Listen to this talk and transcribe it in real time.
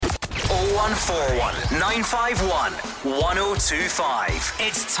0141 951 1025.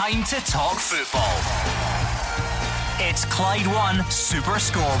 It's time to talk football. It's Clyde 1 Super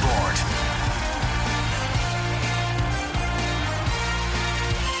Scoreboard.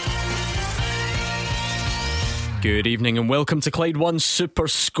 Good evening and welcome to Clyde 1 Super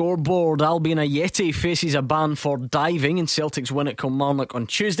Scoreboard. Albian Ajeti faces a ban for diving and Celtics win at Kilmarnock on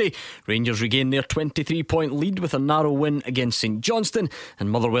Tuesday. Rangers regain their 23-point lead with a narrow win against St Johnstone, and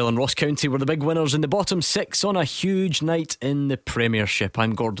Motherwell and Ross County were the big winners in the bottom six on a huge night in the Premiership.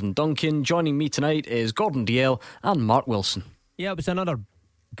 I'm Gordon Duncan. Joining me tonight is Gordon Dalziel and Mark Wilson. Yeah, it was another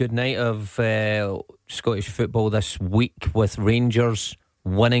good night of Scottish football this week, with Rangers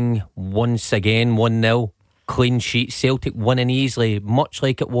winning once again 1-0. Clean sheet. Celtic winning easily, much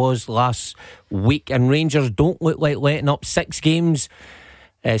like it was last week, and Rangers don't look like letting up. 6 games,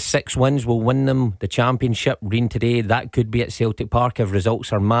 6 wins will win them the championship. Rain today, that could be at Celtic Park if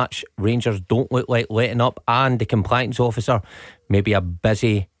results are matched. Rangers don't look like letting up, and the compliance officer may be a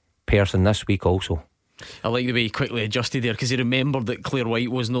busy person this week also. I like the way he quickly adjusted there, because he remembered that Claire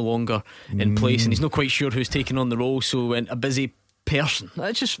White was no longer in place, and he's not quite sure who's taking on the role, so a busy person.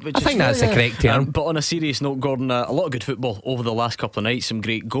 I think that's the correct term. But on a serious note, Gordon, a lot of good football over the last couple of nights. Some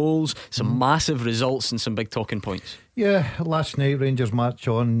great goals, some massive results, and some big talking points. Yeah, last night Rangers march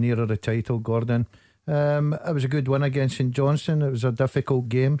on nearer the title, Gordon. It was a good win against St Johnstone. It was a difficult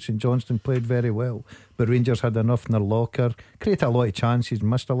game. St Johnstone played very well, but Rangers had enough in their locker, created a lot of chances,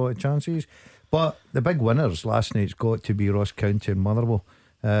 missed a lot of chances. But the big winners last night's got to be Ross County and Motherwell.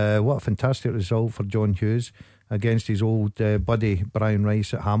 What a fantastic result for John Hughes against his old buddy Brian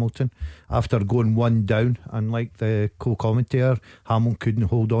Rice at Hamilton, after going one down. And like the co-commentator, Hamilton couldn't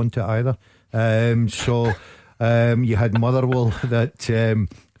hold on to it either. So you had Motherwell, that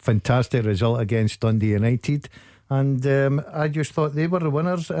fantastic result against Dundee United, and I just thought they were the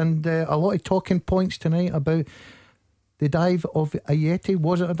winners. And a lot of talking points tonight about the dive of Ajeti.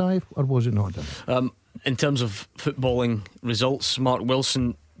 Was it a dive or was it not a dive? In terms of footballing results, Mark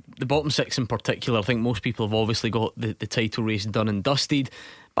Wilson, the bottom six in particular, I think most people have obviously got the title race done and dusted.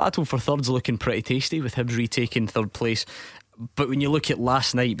 Battle for third's looking pretty tasty, with Hibs retaking third place. But when you look at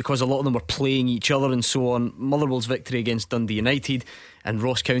last night, because a lot of them were playing each other and so on, Motherwell's victory against Dundee United and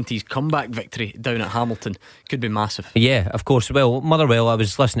Ross County's comeback victory down at Hamilton could be massive. Yeah, of course. Well, Motherwell, I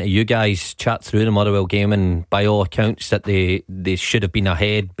was listening to you guys chat through the Motherwell game, and by all accounts that they should have been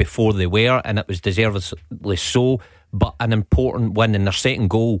ahead before they were, and it was deservedly so. But an important win, and their second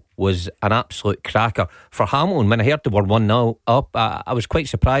goal was an absolute cracker for Hamilton. When I heard they were 1-0 up, I was quite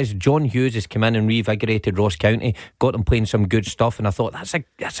surprised. John Hughes has come in and revigorated Ross County, got them playing some good stuff, and I thought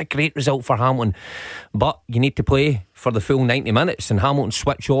that's a great result for Hamilton. But you need to play for the full 90 minutes, and Hamilton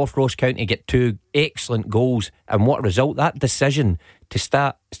switch off Ross County, get 2 excellent goals, and what a result. That decision to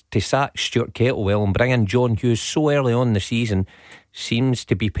sack Stuart Kettlewell and bring in John Hughes so early on in the season seems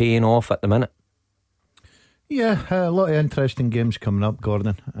to be paying off at the minute. Yeah, a lot of interesting games coming up,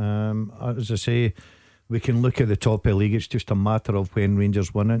 Gordon. As I say, we can look at the top of the league. It's just a matter of when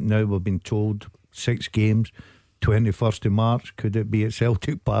Rangers win it. Now we've been told 6 games, 21st of March. Could it be at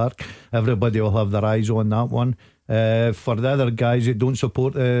Celtic Park? Everybody will have their eyes on that one. For the other guys that don't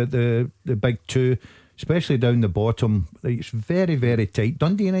support the big two, especially down the bottom, it's very, very tight.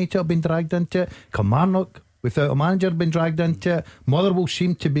 Dundee United have been dragged into it. Kilmarnock, without a manager, been dragged into it. Motherwell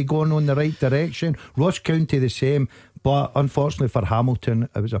seem to be going on the right direction. Ross County the same. But unfortunately for Hamilton,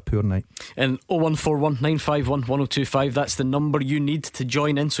 it was a poor night. And 0141 951 1025, that's the number you need to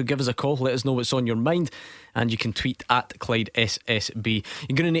join in. So give us a call, let us know what's on your mind, and you can tweet at Clyde SSB.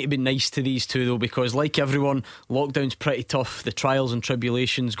 You're going to need to be nice to these two though, because like everyone, lockdown's pretty tough. The trials and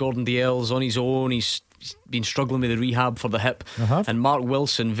tribulations. Gordon Dalziel's on his own. He's been struggling with the rehab for the hip. And Mark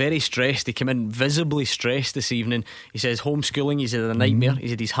Wilson, very stressed. He came in visibly stressed this evening. He says homeschooling, he's had a nightmare.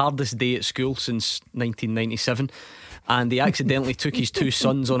 He's had his hardest day at school since 1997. And he accidentally took his 2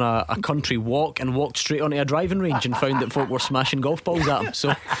 sons on a country walk and walked straight onto a driving range and found that folk were smashing golf balls at him.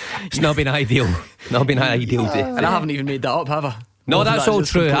 So it's not been ideal. Not been ideal day. And I haven't even made that up, have I? No, that's all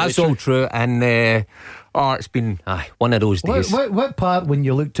true. That's all true. And it's been one of those days. What part, when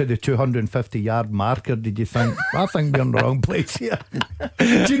you looked at the 250-yard marker, did you think, I think we're in the wrong place here?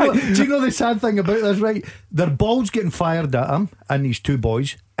 do you know the sad thing about this, right? Their ball's getting fired at him and these 2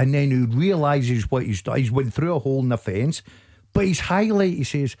 boys, and then he realises what he's done. He's went through a hole in the fence, but his highlight, he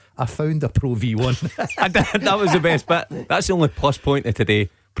says, I found a Pro V1. That was the best bit. That's the only plus point of today.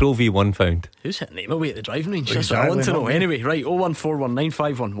 Pro V1 found. Who's hitting him away at the driving range? That's what I want to know. Anyway, right,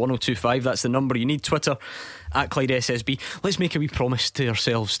 01419511025. That's the number you need. Twitter at Clyde SSB. Let's make a wee promise to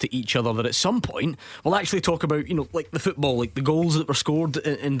ourselves, to each other, that at some point we'll actually talk about, like the football, like the goals that were scored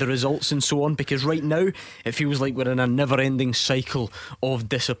and the results and so on, because right now it feels like we're in a never-ending cycle of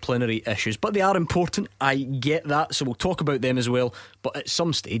disciplinary issues, but they are important, I get that, so we'll talk about them as well. But at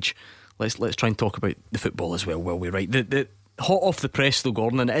some stage let's try and talk about the football as well, will we? Right, the hot off the press though,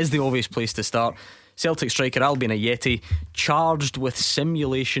 Gordon, and it is the obvious place to start. Celtic striker Albian Ajeti charged with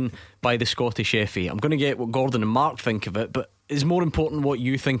simulation by the Scottish FA. I'm going to get what Gordon and Mark think of it, but it's more important what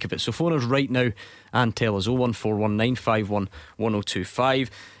you think of it. So phone us right now and tell us.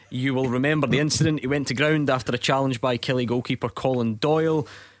 01419511025. You will remember the incident. He went to ground after a challenge by Killie goalkeeper Colin Doyle.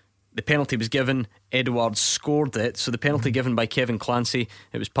 The penalty was given, Edwards scored it. So the penalty given by Kevin Clancy,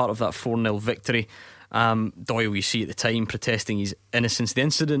 it was part of that 4-0 victory. Doyle, you see at the time, protesting his innocence. The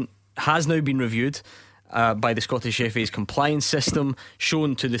incident has now been reviewed by the Scottish FA's compliance system,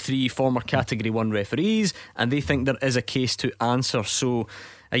 shown to the 3 former Category 1 referees, and they think there is a case to answer. So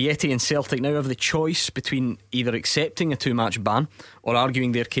Ajeti and Celtic now have the choice between either accepting a 2-match ban or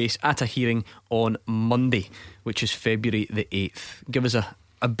arguing their case at a hearing on Monday, which is February the 8th. Give us a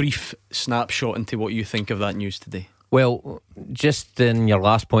brief snapshot into what you think of that news today. Well, just in your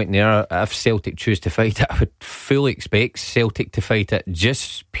last point there, if Celtic choose to fight it, I would fully expect Celtic to fight it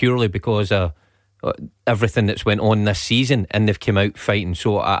just purely because of everything that's went on this season, and they've come out fighting.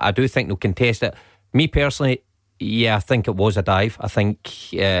 So I do think they'll contest it. Me personally, yeah, I think it was a dive. I think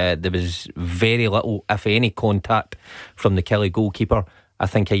there was very little, if any, contact from the Killie goalkeeper. I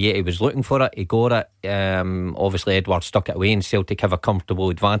think Ajeti was looking for it, he got it. Obviously Edwards stuck it away and Celtic have a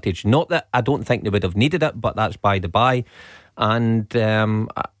comfortable advantage. Not that I don't think they would have needed it, but that's by the by. And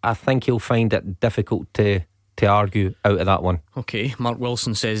I think he'll find it difficult to argue out of that one. Okay, Mark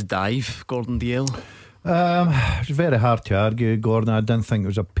Wilson says dive. Gordon Dalziel. It's very hard to argue, Gordon. I didn't think it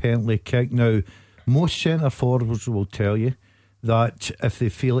was a penalty kick. Now, most centre forwards will tell you that if they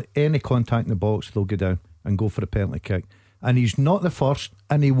feel any contact in the box, they'll go down and go for a penalty kick. And he's not the first,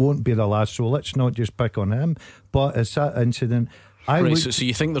 and he won't be the last. So let's not just pick on him. But it's that incident. So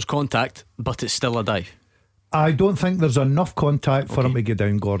you think there's contact, but it's still a dive? I don't think there's enough contact for him to get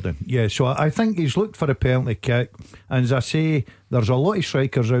down, Gordon. Yeah, so I think he's looked for a penalty kick. And as I say, there's a lot of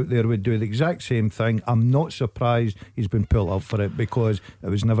strikers out there who would do the exact same thing. I'm not surprised he's been pulled up for it, because it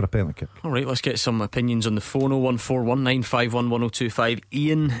was never a penalty kick. Alright, let's get some opinions on the phone. 01419511025.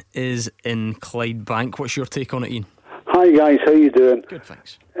 Ian is in Clydebank. What's your take on it, Ian? Hi guys, how you doing? Good,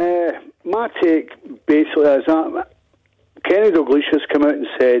 thanks. My take basically is that Kenny Dalglish has come out and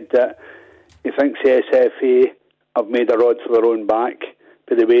said that he thinks the SFA have made a rod for their own back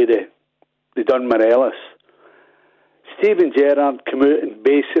by the way they done Morelos. Stephen Gerrard came out and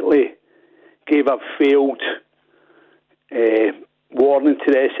basically gave a failed warning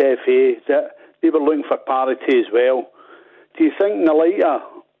to the SFA that they were looking for parity as well. Do you think in the light of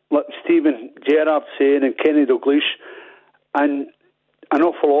like Stephen Gerrard saying and Kenny Dalglish and an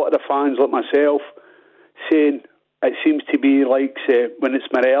awful lot of the fans like myself saying it seems to be like when it's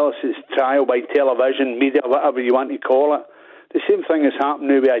Morelos, it's trial by television, media, whatever you want to call it. The same thing has happened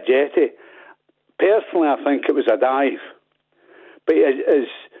now with Ajeti. Personally, I think it was a dive. But as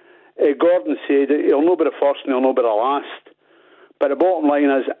Gordon said, he'll not be the first and he'll not be the last. But the bottom line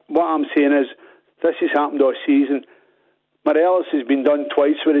is, what I'm saying is, this has happened all season. Morelos has been done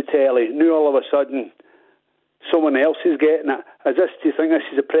twice with the telly. Now all of a sudden someone else is getting it. Do you think this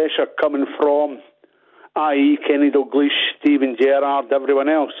is the pressure coming from, i.e. Kenny Dalglish, Stephen Gerrard, everyone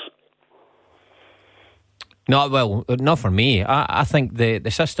else? No, well, not for me. I think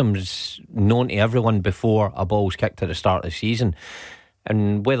the system's known to everyone before a ball's kicked at the start of the season,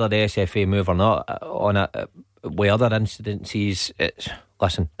 and whether the SFA move or not on it with other incidences,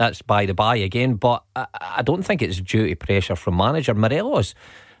 listen, that's by the by again. But I don't think it's due to pressure from manager. Morelos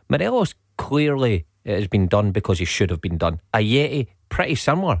clearly has been done because he should have been done. Ajeti, pretty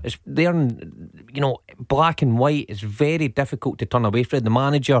similar. It's there, black and white. It's very difficult to turn away from it. The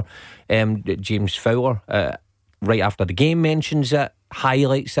manager, James Fowler, right after the game mentions it,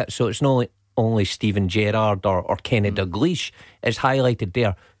 highlights it. So it's not only Stephen Gerrard or Kenny Dalglish is highlighted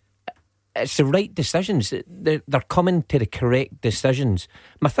there. It's the right decisions. They're coming to the correct decisions.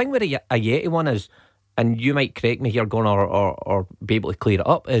 My thing with the Ajeti one is, and you might correct me here, Gordon, or be able to clear it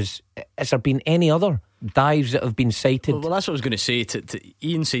up, has there been any other dives that have been cited? Well, that's what I was going to say to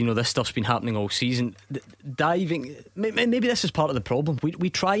Ian, saying, this stuff's been happening all season. Diving, maybe this is part of the problem. We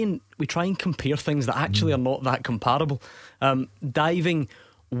try and compare things that actually are not that comparable. Diving,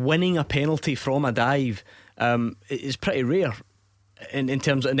 winning a penalty from a dive is pretty rare. in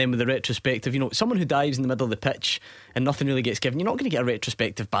terms of, and then with the retrospective, someone who dives in the middle of the pitch and nothing really gets given, you're not going to get a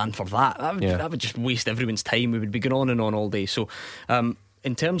retrospective ban for that. That would just waste everyone's time. We would be going on and on all day. So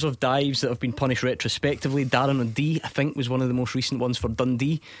in terms of dives that have been punished retrospectively, Darren O'Dea, I think, was one of the most recent ones for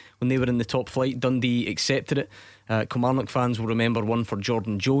Dundee when they were in the top flight. Dundee accepted it. Kilmarnock fans will remember one for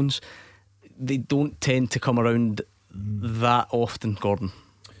Jordan Jones. They don't tend to come around that often, Gordon.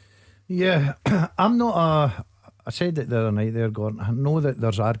 Yeah, I'm not I said it the other night there, Gordon. I know that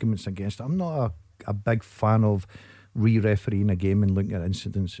there's arguments against it. I'm not a big fan of re-refereeing a game and looking at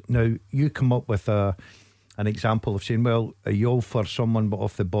incidents. Now, you come up with an example of saying, well, are you all for someone but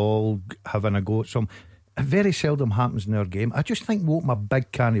off the ball having a go at some? It very seldom happens in our game. I just think we open a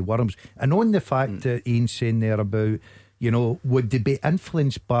big can of worms. And on the fact that Ian's saying there about, would they be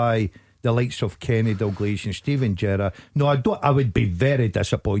influenced by the likes of Kenny Dalglish and Steven Gerrard? No, I would be very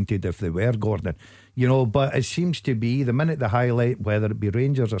disappointed if they were, Gordon. But it seems to be the minute they highlight whether it be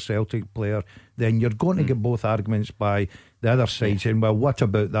Rangers or Celtic player, then you're going to get both arguments by the other side saying, well, what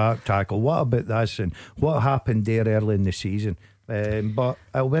about that tackle? What about this? And what happened there early in the season? But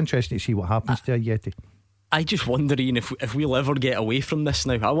it'll be interesting to see what happens to Ajeti. I just wonder, Ian, if we'll ever get away from this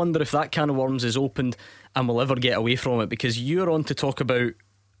now. I wonder if that can of worms is opened and we'll ever get away from it, because you're on to talk about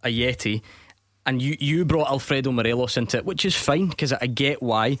Ajeti and you brought Alfredo Morelos into it, which is fine because I get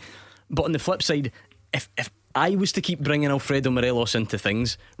why. But on the flip side, if I was to keep bringing Alfredo Morelos into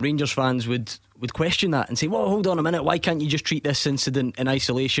things, Rangers fans would question that and say, well, hold on a minute, why can't you just treat this incident in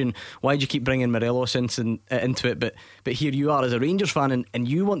isolation? Why do you keep bringing Morelos into it? But here you are as a Rangers fan and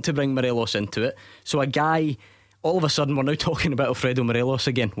you want to bring Morelos into it. So a guy, all of a sudden we're now talking about Alfredo Morelos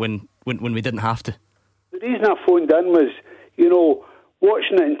again when we didn't have to. The reason I phoned in was,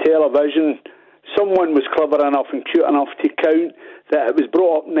 watching it in television, someone was clever enough and cute enough to count that it was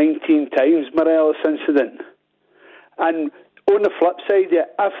brought up 19 times, Morelos incident. And on the flip side,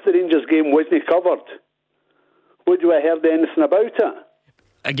 if the Rangers game wasn't covered, would you have heard anything about it?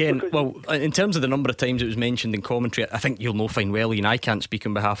 Again, well, in terms of the number of times it was mentioned in commentary, I think you'll know fine well, Ian, I can't speak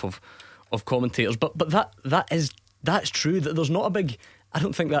on behalf of commentators, but that's true. That there's not a big, I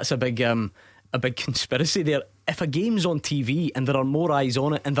don't think that's a big conspiracy there. If a game's on TV and there are more eyes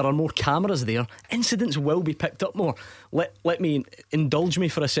on it and there are more cameras there, incidents will be picked up more. Let me indulge me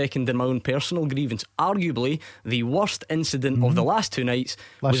for a second in my own personal grievance. Arguably the worst incident of the last two nights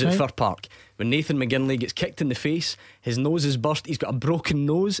was at Fir Park, when Nathan McGinley gets kicked in the face, his nose is burst, he's got a broken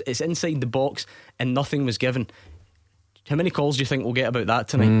nose, it's inside the box and nothing was given. How many calls do you think we'll get about that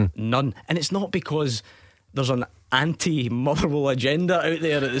tonight? None. And it's not because there's an anti-Motherwell agenda out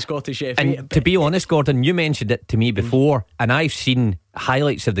there at the Scottish FA. And to be honest, Gordon, you mentioned it to me before, and I've seen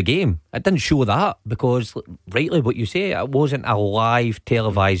highlights of the game. It didn't show that because, rightly what you say, it wasn't a live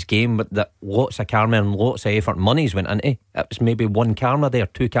televised game, but that lots of camera and lots of effort and monies went into. It was maybe one camera there,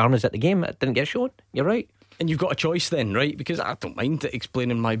 two cameras at the game. It didn't get shown. You're right. And you've got a choice then, right? Because I don't mind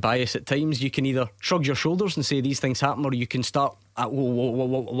explaining my bias at times. You can either shrug your shoulders and say these things happen, or you can start at,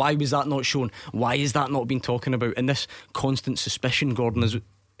 why was that not shown? Why is that not being talking about? And this constant suspicion, Gordon, is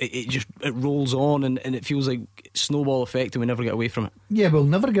it rolls on and it feels like snowball effect and we never get away from it. Yeah, we'll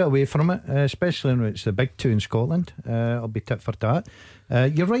never get away from it, especially when it's the big two in Scotland. I'll be tit for tat.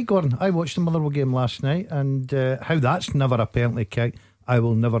 You're right, Gordon. I watched the Motherwell game last night, and how that's never apparently kicked, I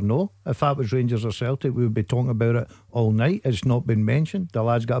will never know. If that was Rangers or Celtic, we would be talking about it all night. It's not been mentioned. The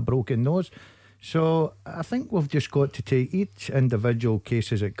lad's got a broken nose. So I think we've just got to take each individual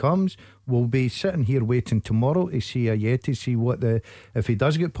case as it comes. We'll be sitting here waiting tomorrow to see Ajeti, see if he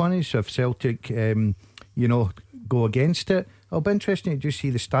does get punished, if Celtic go against it. It'll be interesting to just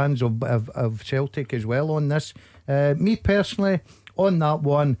see the stands of Celtic as well on this. Me personally, on that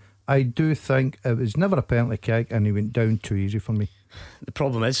one, I do think it was never a penalty kick and he went down too easy for me. The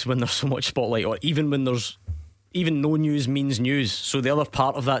problem is when there's so much spotlight, or even no news means news. So the other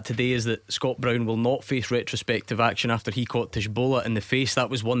part of that today is that Scott Brown will not face retrospective action after he caught Tishbola in the face. That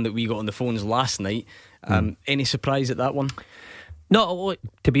was one that we got on the phones last night. Any surprise at that one? No,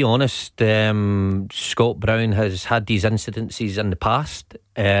 to be honest, Scott Brown has had these incidences in the past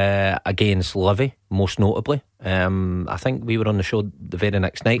against Livy, most notably. I think we were on the show the very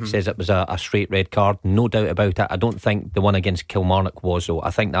next night. Says it was a straight red card, no doubt about it. I don't think the one against Kilmarnock was, though.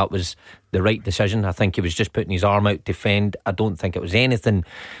 I think that was the right decision. I think he was just putting his arm out to defend. I don't think it was anything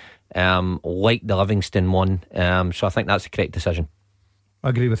like the Livingston one. So I think that's the correct decision. I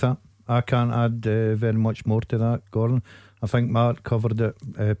agree with that. I can't add very much more to that, Gordon. I think Mark covered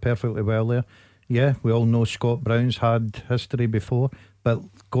it perfectly well there. Yeah, we all know Scott Brown's had history before, but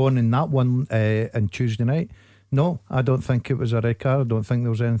going in that one on Tuesday night, no, I don't think it was a red card. I don't think there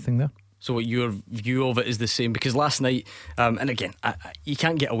was anything there. So your view of it is the same, because last night, and again, you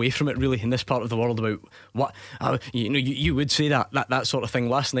can't get away from it really in this part of the world about what you would say that sort of thing.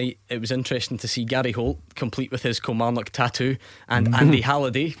 Last night it was interesting to see Gary Holt complete with his Kilmarnock tattoo, and Andy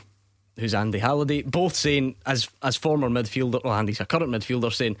Halliday, who's Andy Halliday, both saying as former midfielder, well, Andy's a current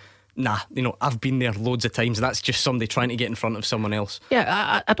midfielder, saying, nah, I've been there loads of times. That's just somebody trying to get in front of someone else.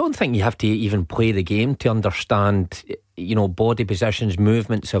 Yeah, I don't think you have to even play the game to understand, body positions,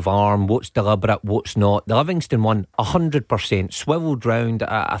 movements of arm, what's deliberate, what's not. The Livingston one, 100%, swivelled round.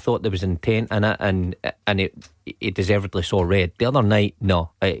 I thought there was intent in it, and it deservedly saw red. The other night,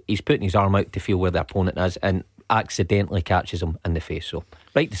 no, he's putting his arm out to feel where the opponent is and accidentally catches him in the face. So,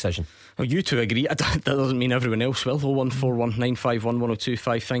 right decision. Well, you two agree. That doesn't mean everyone else will.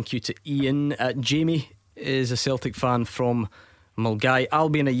 01419511025. Thank you to Ian. Jamie is a Celtic fan from Mulgai.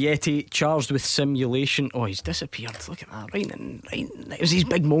 Albian Ajeti charged with simulation. Oh, he's disappeared. Look at that. Right. It was his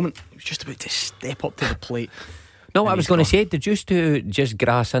big moment. He was just about to step up to the plate. No, I was going to say, did you two just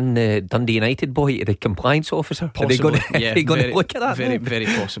grass in the Dundee United boy to the compliance officer? Possibly, are they going to look at that? Very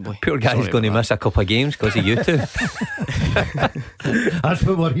possibly. Poor guy's going to miss a couple of games because of you two. That's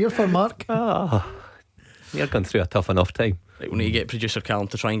what we're here for, Mark. You're going through a tough enough time. Right, we need to get producer Callum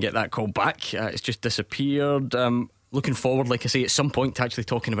to try and get that call back. It's just disappeared. Looking forward, like I say, at some point to actually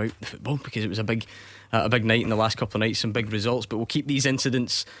talking about the football, because it was a big night in the last couple of nights, some big results. But we'll keep these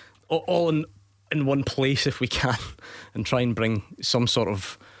incidents all in one place if we can, and try and bring some sort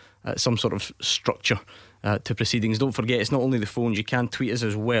of structure to proceedings. Don't forget, it's not only the phones. You can tweet us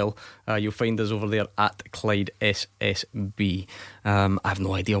as well. You'll find us over there at Clyde SSB. I have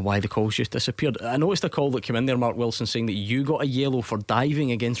no idea why the call's just disappeared. I noticed a call that came in there, Mark Wilson, saying that you got a yellow for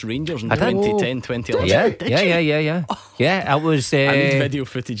diving against Rangers in 2010, 2011. Yeah. Yeah, I was. I need video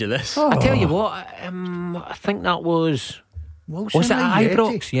footage of this. I tell you what, I think that was Wilson it Ajeti?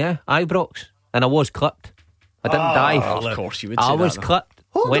 Ibrox? Yeah, Ibrox. And I was clipped. I didn't dive. Of course you would say I was that, clipped.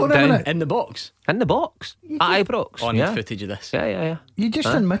 Hold went on a down minute. in the box. In the box at Ibrox. I need footage of this. Yeah. You just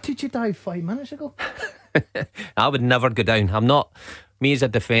admitted you dived 5 minutes ago. I would never go down. I'm not. Me as a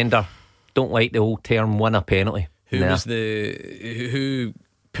defender, don't like the old term win a penalty. Who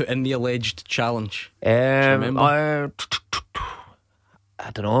put in the alleged challenge? Remember? I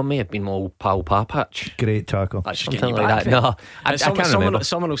don't know, it may have been my old pal Papach. Great tackle. That's just Something getting you like back. that. No, I can't remember.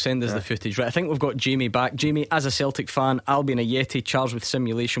 Someone will send us the footage. Right, I think we've got Jamie back. Jamie, as a Celtic fan, Albian Ajeti charged with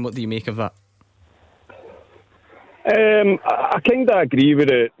simulation. What do you make of that? I kind of agree with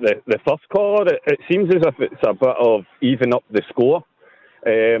the first caller. It seems as if it's a bit of even up the score,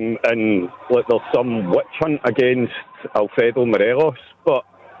 and like there's some witch hunt against Alfredo Morelos, but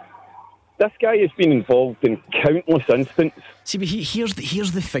this guy has been involved in countless instances. See, but here's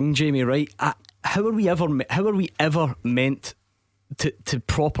the thing, Jamie. Right? How are we ever meant to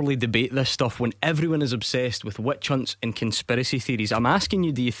properly debate this stuff when everyone is obsessed with witch hunts and conspiracy theories? I'm asking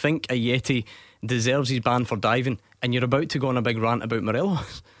you, do you think Ajeti deserves his ban for diving? And you're about to go on a big rant about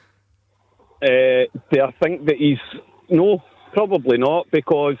Morelos. Do I think that he's... No, probably not,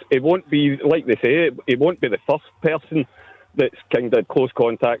 because it won't be, like they say, it won't be the first person that's kind of close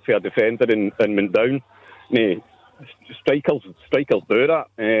contact for a defender and went down. No, strikers do that.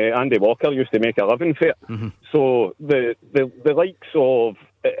 Andy Walker used to make a living for it. Mm-hmm. So the likes of,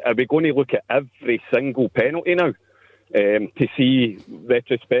 are we going to look at every single penalty now to see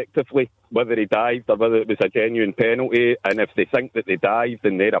retrospectively whether he dived or whether it was a genuine penalty? And if they think that they dived,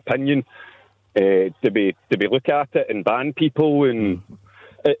 in their opinion, do we look at it and ban people? And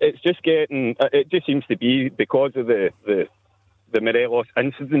it's just getting, it just seems to be because of the Morelos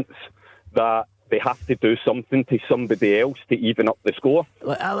incidents that they have to do something to somebody else to even up the score.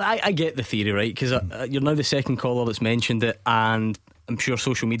 I get the theory, right? Because you're now the second caller that's mentioned it, and I'm sure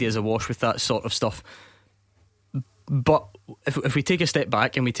social media is awash with that sort of stuff. But if we take a step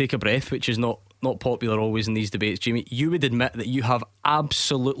back and we take a breath, which is not popular always in these debates, Jamie, you would admit that you have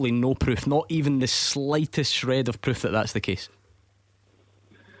absolutely no proof, not even the slightest shred of proof that that's the case.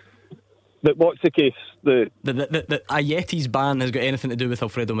 That what's the case? The Ajeti's ban has got anything to do with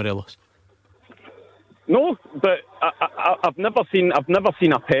Alfredo Morelos? No, but I've never seen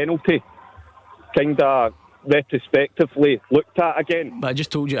a penalty kind of retrospectively looked at again. But I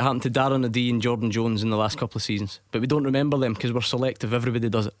just told you it happened to Darren O'Dea and Jordan Jones in the last couple of seasons, but we don't remember them because we're selective. Everybody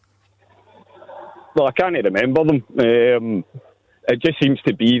does it. Well, I can't remember them. It just seems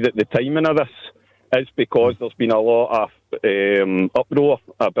to be that the timing of this is because there's been a lot of uproar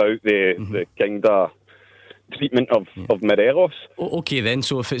about the kind of treatment of Morelos. Okay then,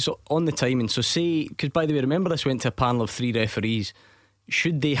 so if it's on the timing, so say, because by the way, remember this went to a panel of 3 referees,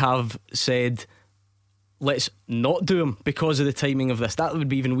 should they have said, let's not do them because of the timing of this? That would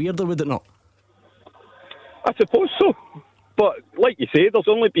be even weirder, would it not? I suppose so. But like you say, there's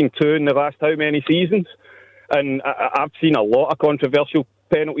only been 2 in the last how many seasons? And I've seen a lot of controversial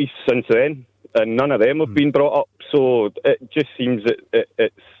penalties since then, and none of them have been brought up. So it just seems that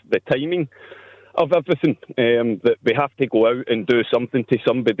it's the timing of everything, that we have to go out and do something to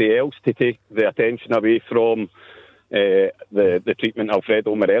somebody else to take the attention away from the treatment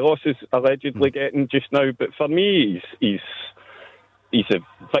Alfredo Morelos is allegedly getting just now. But for me, he's a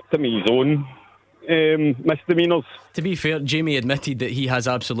victim of his own misdemeanours. To be fair, Jamie admitted that he has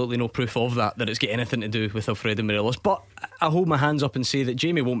absolutely no proof of that it's got anything to do with Alfredo Morelos. But I hold my hands up and say that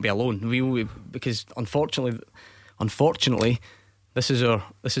Jamie won't be alone. Because unfortunately, this is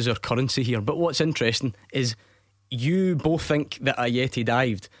our currency here. But what's interesting is you both think that Ajeti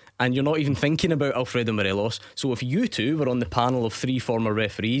dived, and you're not even thinking about Alfredo Morelos. So if you two were on the panel of 3 former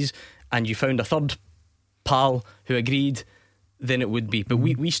referees and you found a third pal who agreed, then it would be. But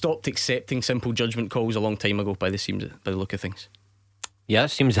we stopped accepting simple judgment calls a long time ago by the look of things. Yeah, it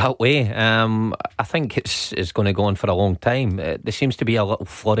seems that way. I think it's going to go on for a long time. There seems to be a little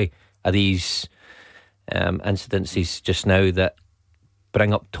flurry of these incidences just now that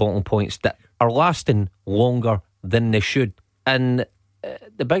bring up talking points that are lasting longer than they should. And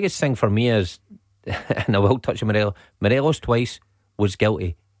the biggest thing for me is, and I will touch on Morelos twice was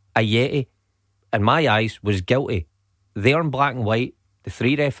guilty. Ajeti, in my eyes, was guilty. They're in black and white. The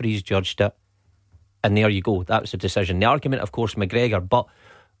 3 referees judged it, and there you go. That was the decision. The argument, of course, McGregor, but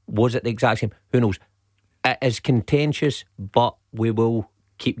was it the exact same? Who knows? It is contentious, but we will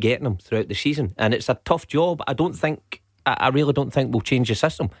keep getting them throughout the season, and it's a tough job. I really don't think we'll change the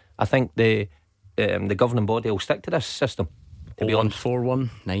system. I think the governing body will stick to this system, to be honest. 41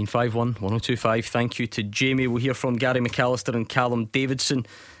 951 1025. Thank you to Jamie. We'll hear from Gary McAllister and Callum Davidson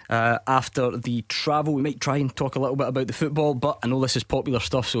after the travel. We might try and talk a little bit about the football, but I know this is popular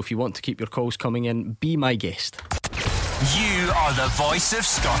stuff, so if you want to keep your calls coming in, be my guest. You are the voice of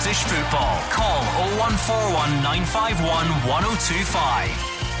Scottish football. Call 0141 951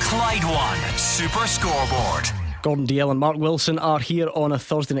 1025. Clyde One Super Scoreboard. Gordon Dalziel and Mark Wilson are here on a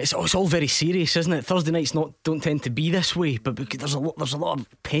Thursday night. It's all very serious, isn't it? Thursday nights don't tend to be this way, but there's a lot of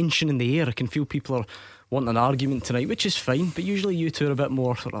tension in the air. I can feel people are wanting an argument tonight, which is fine, but usually you two are a bit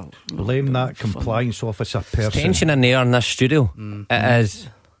more sort of blame that compliance officer person. Tension in the air in this studio. It is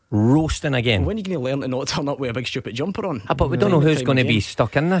roasting again. Well, when are you going to learn to not turn up with a big stupid jumper on? But we don't know who's going to be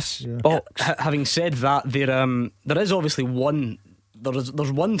stuck in this box. Having said that, there is obviously one.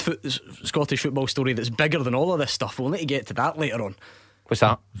 There's one Scottish football story that's bigger than all of this stuff. We'll need to get to that later on. What's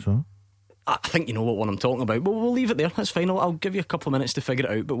that? So? I think you know what one I'm talking about, but we'll leave it there. That's fine. I'll give you a couple of minutes to figure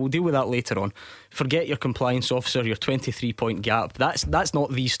it out, but we'll deal with that later on. Forget your compliance officer, your 23-point gap. That's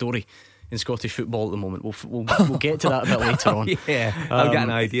not the story in Scottish football at the moment. We'll get to that a bit later on. Yeah, I'll get an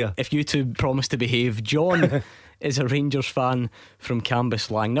idea. If you two promise to behave. John is a Rangers fan from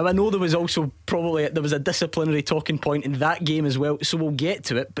Cambuslang. Now I know there was a disciplinary talking point in that game as well, so we'll get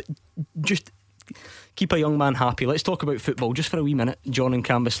to it, but just keep a young man happy. Let's talk about football just for a wee minute. John in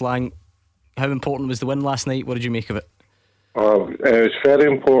Cambuslang, how important was the win last night? What did you make of it? It was very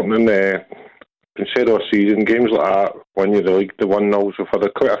important in the consider season. Games like that, when you're the league, the 1-0s. We've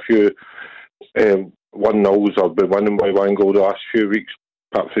had quite a few 1-0s or been winning by 1 goal the last few weeks.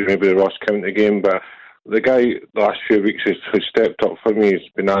 Perhaps it's maybe the Ross County game, but the guy the last few weeks who's stepped up for me has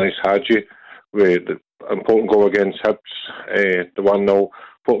been Anis Hadji with the important goal against Hibs, the 1-0,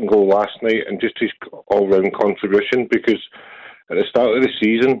 important goal last night, and just his all-round contribution. Because at the start of the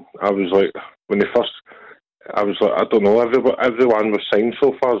season, I was like, I don't know, everyone was signed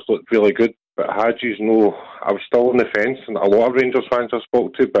so far has looked really good, but Hadji's I was still on the fence, and a lot of Rangers fans I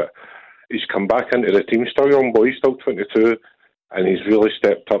spoke to, but he's come back into the team, still young boy, still 22, and he's really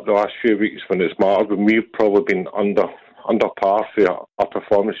stepped up the last few weeks when it's mattered. When we've probably been under par for our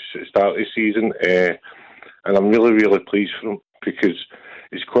performance at the start of the season, and I'm really, really pleased for him, because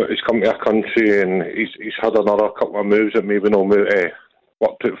he's come to our country and he's had another couple of moves that maybe not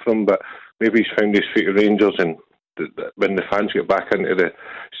worked out for him, but maybe he's found his feet at Rangers, and when the fans get back into the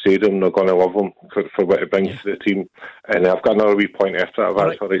stadium, they're going to love him for what he brings to the team. And I've got another wee point after that.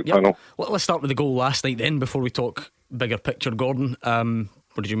 That's all right, panel. Well, let's start with the goal last night then, before we talk bigger picture. Gordon,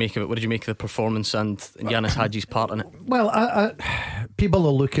 what did you make of it? What did you make of the performance and Anis Hadji's part in it? Well, people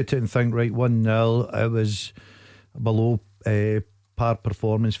will look at it and think, right, 1-0, it was below par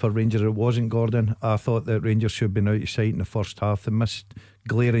performance for Rangers. It wasn't, Gordon. I thought that Rangers should have been out of sight in the first half. They missed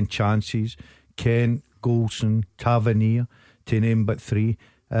glaring chances. Kent, Golson, Tavernier, to name but 3.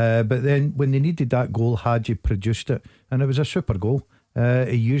 But then when they needed that goal, Hadji produced it, and it was a super goal.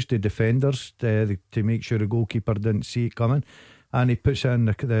 He used the defenders to make sure the goalkeeper didn't see it coming, and he puts it in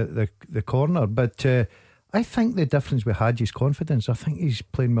the corner. But I think the difference with Hadji's confidence, I think he's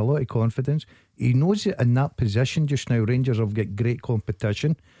playing with a lot of confidence. He knows that in that position just now Rangers have got great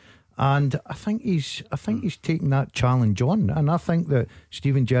competition, and I think he's taking that challenge on. And I think that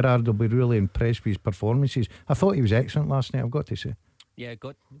Steven Gerrard will be really impressed with his performances. I thought he was excellent last night, I've got to say. Yeah,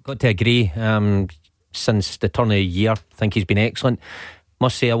 got to agree. Since the turn of the year, I think he's been excellent.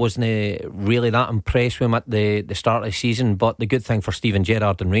 Must say I wasn't really that impressed with him at the start of the season, but the good thing for Steven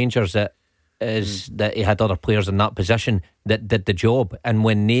Gerrard and Rangers is that he had other players in that position that did the job, and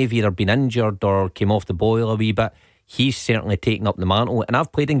when they've either been injured or came off the boil a wee bit, he's certainly taken up the mantle. And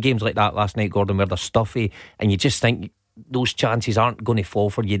I've played in games like that last night, Gordon, where they're stuffy and you just think those chances aren't going to fall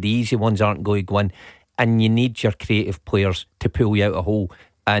for you, the easy ones aren't going to go in, and you need your creative players to pull you out a hole.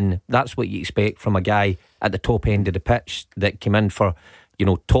 And that's what you expect from a guy at the top end of the pitch that came in for,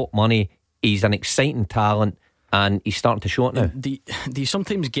 top money. He's an exciting talent and he's starting to show it now. Do you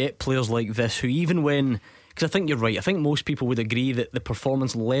sometimes get players like this who, even when, because I think you're right, I think most people would agree that the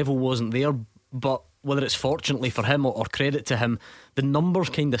performance level wasn't there, but whether it's fortunately for him or credit to him, the numbers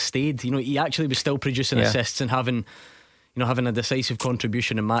kind of stayed. He actually was still producing assists and having a decisive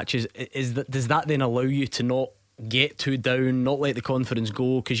contribution in matches. Does that then allow you to not get too down, not let the confidence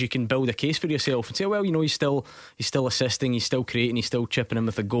go, because you can build a case for yourself and say, well, he's still assisting, he's still creating, he's still chipping in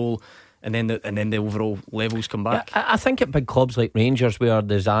with a goal, and then the overall levels come back. I think at big clubs like Rangers, where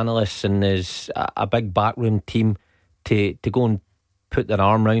there's analysts and there's a big backroom team to go and put their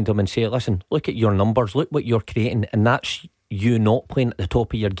arm around them and say, listen, look at your numbers, look what you're creating, and that's you not playing at the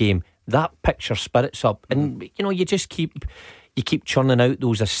top of your game. That picture spirits up, and you just keep churning out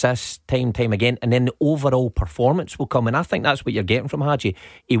those assists time again, and then the overall performance will come. And I think that's what you're getting from Hadji.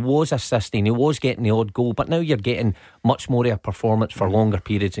 He was assisting, he was getting the odd goal, but now you're getting much more of a performance for longer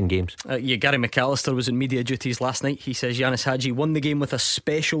periods in games. Gary McAllister was in media duties last night. He says Yanis Hadji won the game with a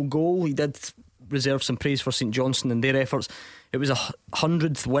special goal. He did reserve some praise for St Johnstone and their efforts. It was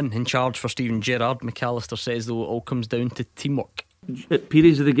 100th win in charge for Steven Gerrard. McAllister says, though, it all comes down to teamwork. At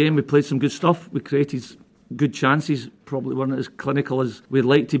periods of the game we played some good stuff, we created good chances, probably weren't as clinical as we'd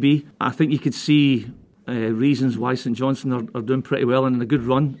like to be. I think you could see reasons why St Johnstone are doing pretty well and in a good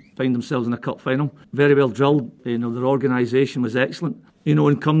run, find themselves in a cup final. Very well drilled, their organisation was excellent.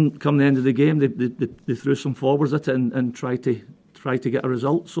 And come the end of the game, they threw some forwards at it and tried to get a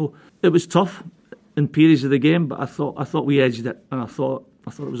result. So it was tough in periods of the game, but I thought we edged it, and I thought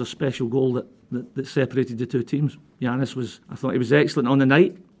it was a special goal that separated the two teams. I thought he was excellent on the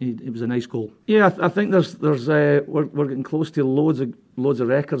night. It was a nice goal. Yeah, I think we're getting close to loads of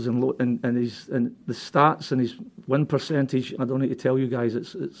records and the stats and his win percentage. I don't need to tell you guys,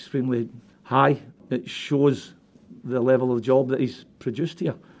 it's extremely high. It shows the level of job that he's produced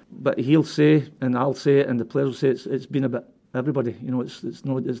here. But he'll say, and I'll say it, and the players will say it's been about everybody. It's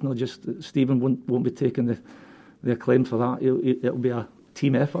not just Stephen won't be taking the acclaim for that. It'll be a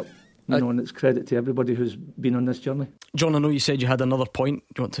team effort. And it's credit to everybody who's been on this journey. John, I know you said you had another point.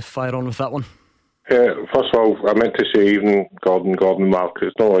 Do you want to fire on with that one? First of all, I meant to say even Gordon, Mark.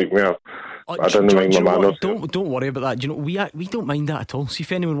 It's not like me. I didn't mind my manners. Don't worry about that. We don't mind that at all. See,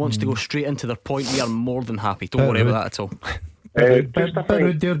 if anyone wants to go straight into their point, we are more than happy. Don't worry about that at all. Just a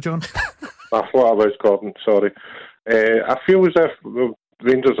thing, dear John. I thought I was Gordon. Sorry. I feel as if the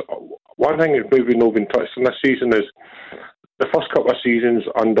Rangers. One thing that's maybe not been touched on this season is the first couple of seasons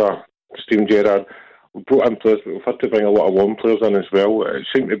under Steven Gerrard, we brought in players, but we've had to bring a lot of loan players in as well. It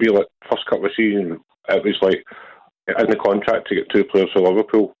seemed to be like first couple of seasons, it was like in the contract to get 2 players for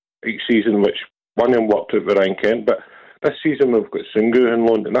Liverpool each season, which one of them worked out with Ryan Kent. But this season we've got Sungu in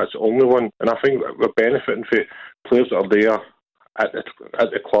loan, and that's the only one. And I think we're benefiting from players that are there at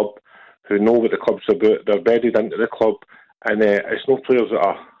the club who know what the club's about. They're bedded into the club, and it's no players that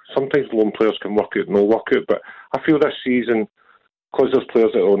are. Sometimes loan players can work out, no work out. But I feel this season, because there's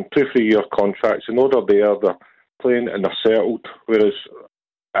players that are on 2-3 year contracts, and know they're playing and they're settled. Whereas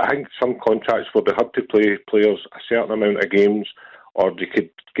I think some contracts where they had to play players a certain amount of games, or they could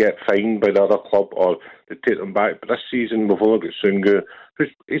get fined by the other club, or they take them back. But this season we've only got Sungu.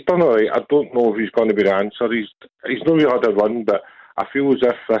 He's done alright. I don't know if he's going to be the answer. He's not really had a run, but I feel as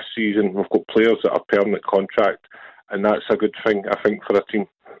if this season we've got players that are permanent contract, and that's a good thing, I think, for a team.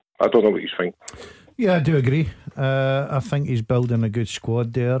 I don't know what you think. Yeah, I do agree. I think he's building a good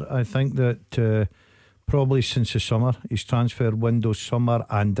squad there. I think that probably since the summer, his transfer window summer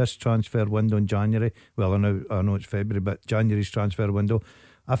and this transfer window in January, well, I know it's February, but January's transfer window,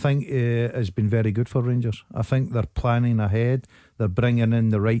 I think has been very good for Rangers. I think they're planning ahead. They're bringing in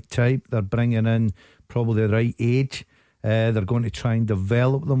the right type. They're bringing in probably the right age. They're going to try and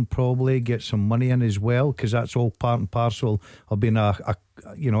develop them, probably get some money in as well, because that's all part and parcel of being a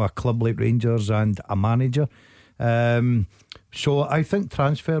club like Rangers and a manager. So I think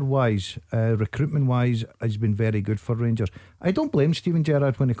transfer wise, recruitment wise, has been very good for Rangers. I don't blame Steven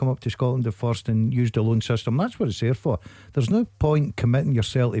Gerrard when he come up to Scotland at first and used the loan system. That's what it's there for. There's no point committing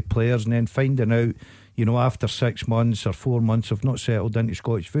yourself to players and then finding out, after 6 months or 4 months have not settled into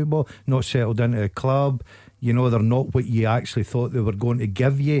Scottish football, not settled into a club, they're not what you actually thought they were going to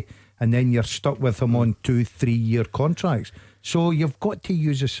give you, and then you're stuck with them on 2-3 year contracts. So you've got to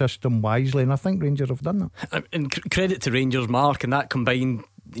use the system wisely, and I think Rangers have done that. And credit to Rangers, Mark, and that combined,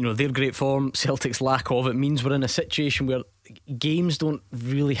 their great form, Celtic's lack of it, means we're in a situation where games don't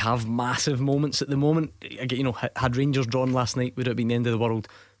really have massive moments at the moment. Had Rangers drawn last night, would it have been the end of the world?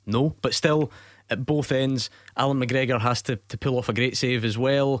 No, but still, at both ends, Alan McGregor has to pull off a great save as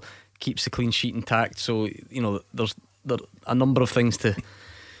well, keeps the clean sheet intact. So there's a number of things to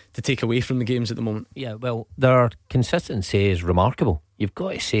take away from the games at the moment. Yeah, well, their consistency is remarkable. You've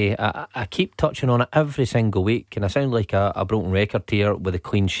got to say, I keep touching on it every single week, and I sound like a broken record here with the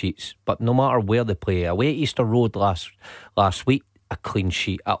clean sheets, but no matter where they play, away at Easter Road last week, a clean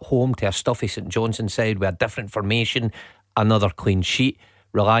sheet. At home to a stuffy St Johnstone side with a different formation, another clean sheet.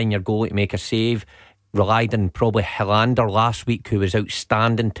 Rely on your goalie to make a save. Relied on probably Helander last week, who was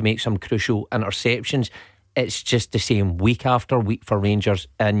outstanding to make some crucial interceptions. It's just the same week after week for Rangers,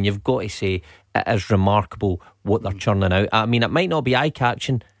 and you've got to say it is remarkable what they're churning out. I mean, it might not be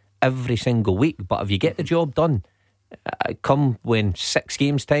eye-catching every single week, but if you get the job done, come when 6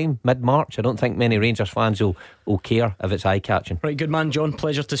 games time, mid-March, I don't think many Rangers fans will care if it's eye-catching. Right, good man John,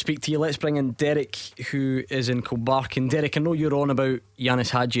 pleasure to speak to you. Let's bring in Derek, who is in Kilbark. And Derek, I know you're on about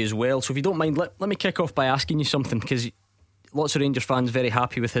Yanis Hadji as well, so if you don't mind, let me kick off by asking you something, because lots of Rangers fans very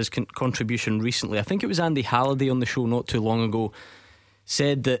happy with his contribution recently. I think it was Andy Halliday on the show not too long ago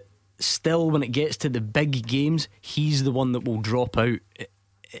said that still, when it gets to the big games, he's the one that will drop out.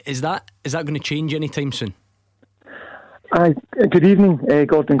 Is that going to change anytime soon? Good evening,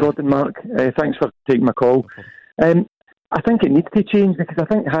 Gordon, Mark. Thanks for taking my call. I think it needs to change, because I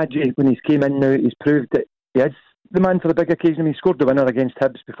think Hadji, when he's came in now, he's proved that he is the man for the big occasion. He scored the winner against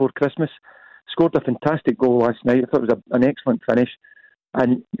Hibs before Christmas, scored a fantastic goal last night. I thought it was an excellent finish,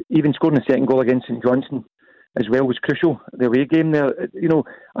 and even scoring a second goal against St Johnstone as well was crucial. The away game there,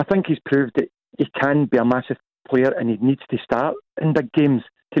 I think he's proved that he can be a massive player, and he needs to start in big games.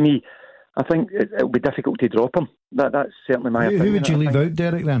 To me, I think it'll be difficult to drop him. That's certainly my opinion. Who would you leave out,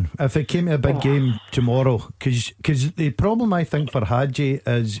 Derek, then, if it came to a big game tomorrow? Because the problem, I think, for Hadji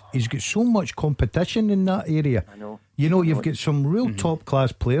is he's got so much competition in that area. I know. You've got some real top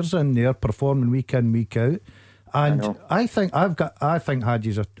class players in there performing week in, week out. And I think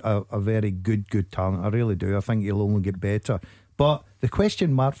Hadji's a very good talent. I really do. I think he'll only get better. But the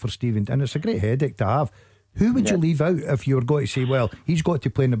question mark for Steven, and it's a great headache to have, who would you leave out if you were going to say, well, he's got to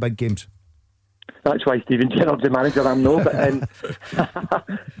play in the big games? That's why Steven Gerrard's the manager. I'm no, but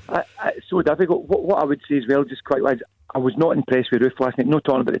it's so difficult. What I would say as well, just quickly, I was not impressed with Roof last night. Not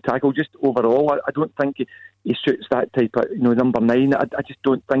talking about the tackle, just overall, I don't think he suits that type of number 9. I just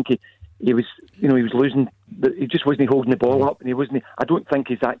don't think he was he was losing. He just wasn't holding the ball up, and he wasn't. I don't think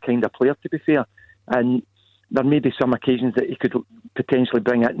he's that kind of player, to be fair. And there may be some occasions that he could potentially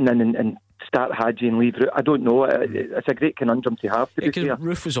bring it in and start Hadji and leave Roof. I don't know. It's a great conundrum to have, to be fair.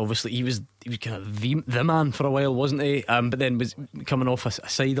 Roof was obviously he was kind of the man for a while, wasn't he? But then was coming off a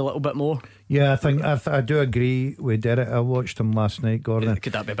side a little bit more. Yeah, I think I do agree with Derek. I watched him last night, Gordon.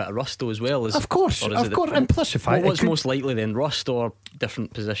 Could that be a bit of rust though as well? Of course, implicit. What's most likely then, rust or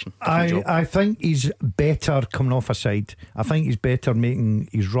different position? I think he's better coming off a side. I think he's better making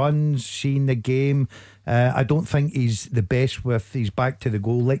his runs, seeing the game. I don't think he's the best with his back to the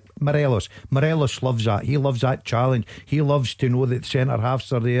goal like Morelos. Morelos loves that. He loves that challenge. He loves to know that centre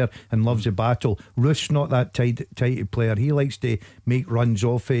halves are there and loves the battle. Roof's not that tight player. He likes to make runs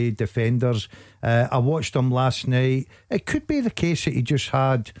off defenders. I watched him last night. It could be the case that he just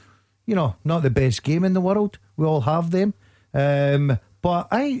had, not the best game in the world. We all have them. But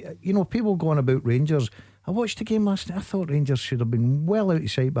people going about Rangers. I watched the game last night. I thought Rangers should have been well out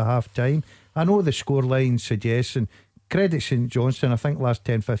of sight by half time. I know the scoreline suggests, and credit St Johnstone, I think last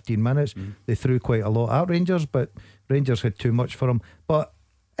 10-15 minutes they threw quite a lot at Rangers, but Rangers had too much for them. But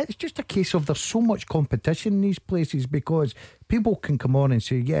it's just a case of there's so much competition in these places, because people can come on and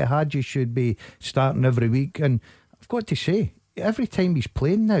say, yeah, Hadji should be starting every week. And I've got to say, every time he's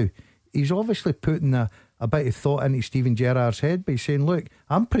playing now, he's obviously putting a bit of thought into Steven Gerrard's head by saying, look,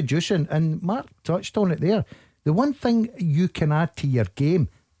 I'm producing. And Mark touched on it there. The one thing you can add to your game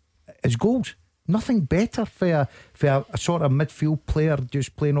is goals. nothing better for a sort of midfield player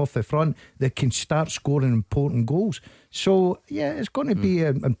just playing off the front that can start scoring important goals. So yeah, it's going to be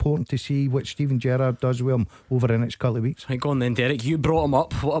important to see what Steven Gerrard does with him over the next couple of weeks. Right, go on then, Derek. You brought him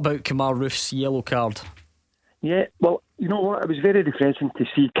up. What about Kemar Roof's yellow card? Yeah, well, you know what? It was very refreshing to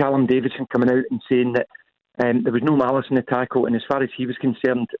see Callum Davidson coming out and saying that there was no malice in the tackle, and as far as he was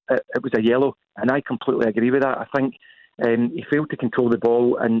concerned, it was a yellow, and I completely agree with that. I think he failed to control the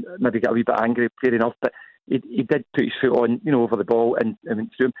ball and maybe got a wee bit angry, fair enough, but he did put his foot on, over the ball and went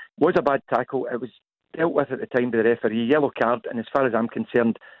through him. It was a bad tackle. It was dealt with at the time by the referee, yellow card, and as far as I'm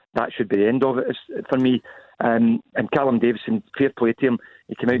concerned, that should be the end of it for me. And Callum Davidson, fair play to him,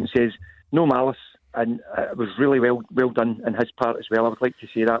 he came out and says no malice, and it was really well done on his part as well. I would like to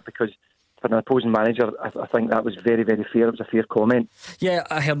say that, because for an opposing manager, I think that was very, very fair. It was a fair comment. Yeah,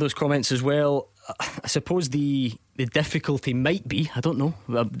 I heard those comments as well. I suppose the difficulty might be, I don't know,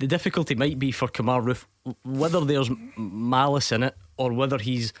 the difficulty might be for Kemar Roof, whether there's malice in it, or whether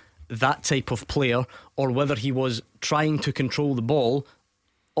he's that type of player, or whether he was trying to control the ball.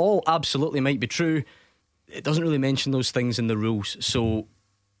 All absolutely might be true. It doesn't really mention those things in the rules. So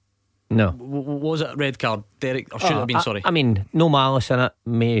no. Was it a red card, Derek? Or should it have been, sorry? I mean, no malice in it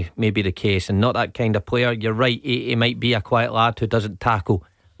may be the case, and not that kind of player. You're right, he might be a quiet lad who doesn't tackle,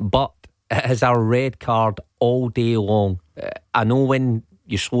 but it is a red card all day long. I know when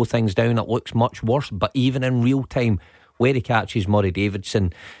you slow things down it looks much worse, but even in real time, where he catches Murray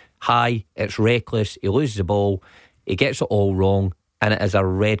Davidson high, it's reckless, he loses the ball, he gets it all wrong, and it is a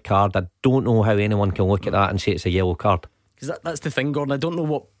red card. I don't know how anyone can look at that and say it's a yellow card. Because that's the thing, Gordon. I don't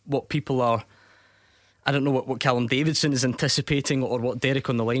know what people are. I don't know what Callum Davidson is anticipating, or what Derek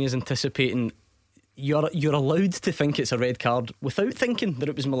on the line is anticipating. You're allowed to think it's a red card without thinking that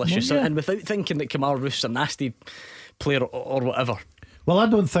it was malicious, and without thinking that Kemar Roof's a nasty player or whatever. Well, I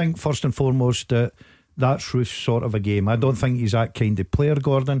don't think, first and foremost, that that's Roof's sort of a game. I don't think he's that kind of player,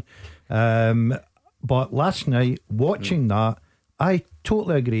 Gordon. But last night, watching that, I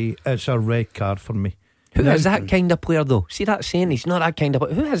totally agree. It's a red card for me. Who is that kind of player, though? See that saying, he's not that kind of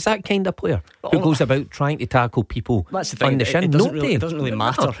player. Who is that kind of player who goes about trying to tackle people That's the thing. on the shin? It doesn't really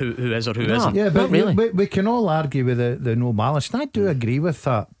matter who is or who isn't. Yeah, but really. we can all argue with the no malice, and I do agree with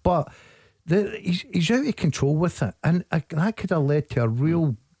that. But he's out of control with it, and that could have led to a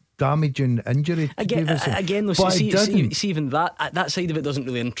real damaging injury to Davidson. Again, though, see, even that side of it doesn't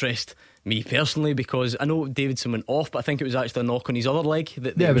really interest me personally, because I know Davidson went off, but I think it was actually a knock on his other leg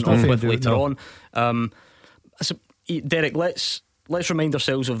that they went off with later on. So, Derek, let's remind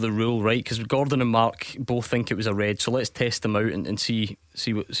ourselves of the rule, right? Because Gordon and Mark both think it was a red, so let's test them out and see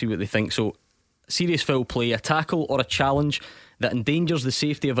what they think. So, serious foul play, a tackle or a challenge that endangers the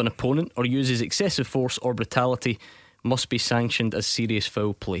safety of an opponent or uses excessive force or brutality must be sanctioned as serious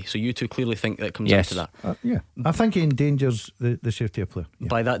foul play. So you two clearly think that comes into that. Yeah, I think he endangers the safety of play. Yeah.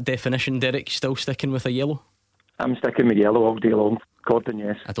 By that definition, Derek, still sticking with a yellow? I'm sticking with yellow all day long, Gordon,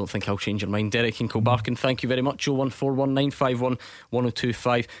 yes. I don't think I'll change your mind. Derek in Kilbarkin, thank you very much.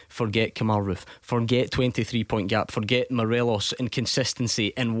 01419511025. Forget Kemar Roof, forget 23-point gap, forget Morelos and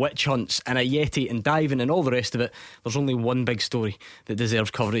consistency and witch hunts and Ajeti and diving and all the rest of it. There's only one big story that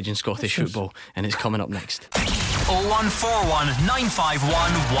deserves coverage in Scottish football, and it's coming up next. 0141 951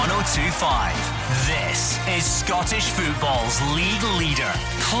 1025. This is Scottish football's league leader,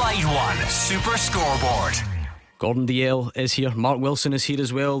 Clyde One Super Scoreboard. Gordon Dalziel is here, Mark Wilson is here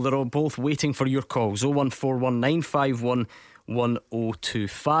as well. They're all both waiting for your calls. 0141 951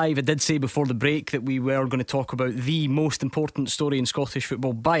 1025. I did say before the break that we were going to talk about the most important story in Scottish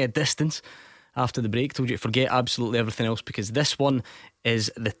football by a distance. After the break, told you to forget absolutely everything else, because this one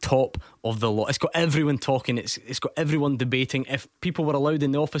is the top of the lot. It's got everyone talking, it's got everyone debating. If people were allowed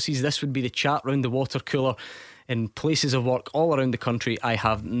in the offices, this would be the chat round the water cooler in places of work all around the country, I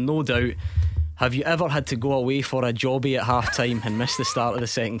have no doubt. Have you ever had to go away for a jobby at half time and miss the start of the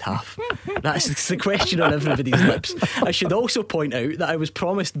second half? That's the question on everybody's lips. I should also point out that I was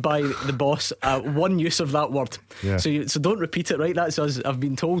promised by the boss one use of that word. Yeah. So don't repeat it, right? That's us. I've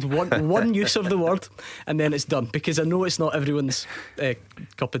been told one use of the word, and then it's done, because I know it's not everyone's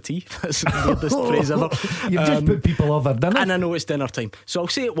cup of tea. That's the weirdest phrase ever. You've just put people over dinner, and I know it's dinner time, so I'll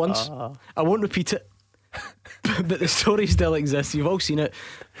say it once. I won't repeat it. But the story still exists. You've all seen it.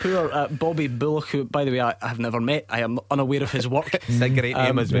 Poor Bobby Bullock, who, by the way, I have never met. I am unaware of his work. It's a great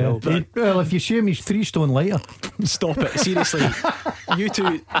name as well. Well, if you see him, he's 3 stone lighter. Stop it, seriously. You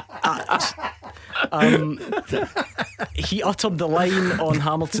two. He uttered the line on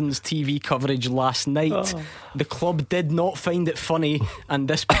Hamilton's TV coverage last night. The club did not find it funny, and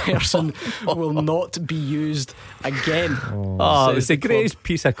this person will not be used again. It was the greatest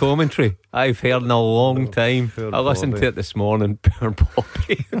piece of commentary I've heard in a long time. Poor I listened Bobby. to it this morning. Poor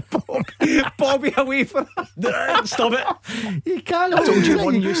Bobby. Bobby away for that. Stop it. You can't. I told you hold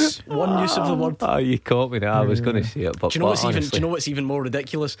one it. use of the word. Oh, you caught me there. I was going to say it, but Do you know what's honestly, even more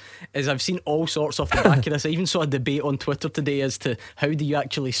ridiculous is I've seen all sorts off the back of this. I even saw a debate on Twitter today as to how do you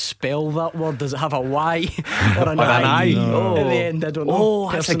actually spell that word? Does it have a Y or an I? No. At the end, I don't know.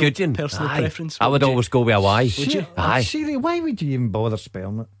 Oh, that's a good one. Personal Aye. preference. I would always go with a Y. Would you? Aye. Siri, why would you even bother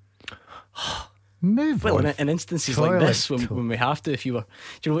spelling it? Move Well, on. in instances Toilet like this, when we have to, if you were,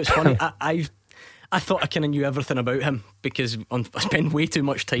 do you know what's funny? I thought I kind of knew everything about him because I spend way too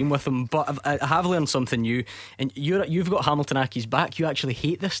much time with him. But I have learned something new. And you've got Hamilton Accies back. You actually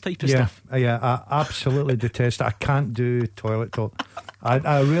hate this type of stuff. Yeah, I absolutely detest it. I can't do toilet talk.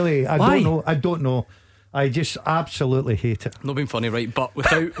 I really, Why? don't know. I just absolutely hate it. Not being funny, right? But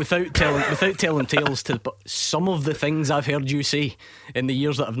without telling tales to, but some of the things I've heard you say in the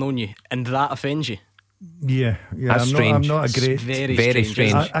years that I've known you, and that offends you. Yeah. That's I'm strange. not a great. It's very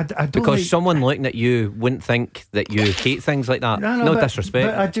strange. I don't Because like- someone looking at you wouldn't think that you hate things like that. No but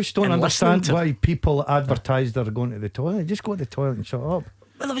disrespect. I just don't And listening understand to- why people advertise they're going to the toilet. Just go to the toilet and shut up.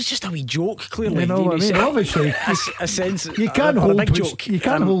 Well, it was just a wee joke, clearly. You know what I mean? said- Obviously, a sense. you can't or a hold big what's, joke. you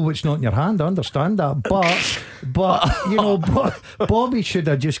can't hold what's not in your hand. I understand that, but you know, Bobby should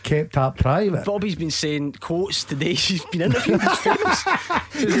have just kept that private. Bobby's been saying quotes today. She's been interviewed. He's famous.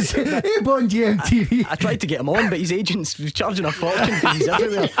 Hey, on GMTV. I tried to get him on, but his agent's charging a fortune because he's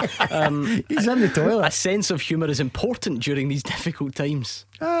everywhere. He's in the A toilet. sense of humour is important during these difficult times.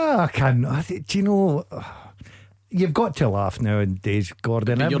 I can't. Do you know? You've got to laugh nowadays,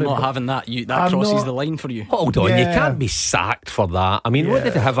 Gordon. But you're not Everybody- having that. That I'm crosses not- the line for you. Hold on, you Yeah. can't be sacked for that. I mean, what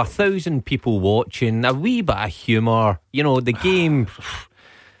did they have? 1,000 people watching, a wee bit of humour. You know, the game.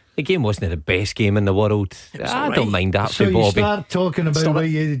 The game wasn't the best game in the world. I alright. don't mind that So for you Bobby. start talking about Stop what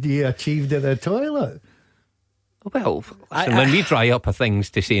it. you achieved at the toilet. Well, listen, when we dry up of things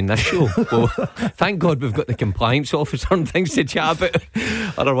to say in this show, well, thank God we've got the compliance officer and things to chat about.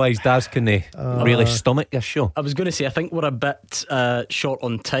 Otherwise, Daz couldn't really stomach this show. I was going to say, I think we're a bit short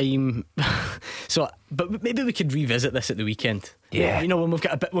on time, but maybe we could revisit this at the weekend. Yeah. You know, when we've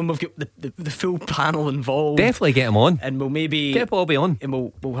got the full panel involved, Definitely get him on. and we'll maybe Get Bobby on. and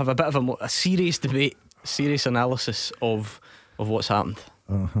we'll have a bit of a serious debate, serious analysis of what's happened.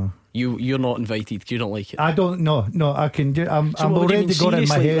 You're not invited. You don't like it. I don't know. No, I can do. I'm So what would you already mean going in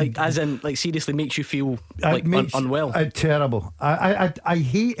my seriously? head. Like, as in, like, seriously makes you feel It like makes- unwell. Terrible. I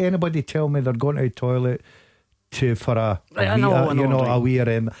hate anybody tell me they're going to the toilet for a I know, a right. wee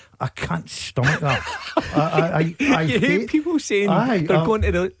I can't stomach that. I You hate people saying they're going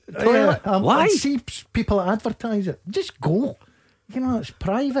to the toilet. Why? I see people advertise it. Just go. You know, it's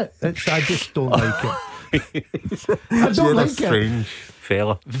private. I just don't like it. I don't You're a like it. strange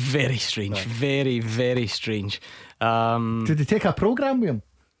fella. Very strange. Very, very strange. Did they take a programme with him?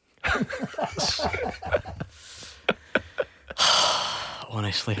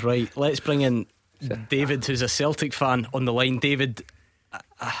 Honestly, right. Let's bring in David, who's a Celtic fan, on the line. David,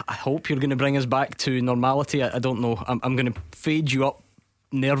 I hope you're going to bring us back to normality. I don't know. I'm going to fade you up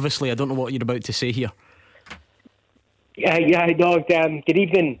nervously. I don't know what you're about to say here. Good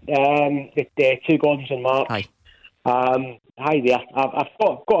evening, the two Gordons and Mark. Hi. Hi there. I've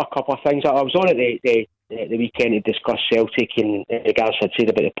got a couple of things. I was on at the weekend to discuss Celtic and the guys had said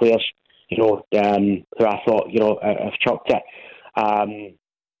about the players, who I thought, have chucked it.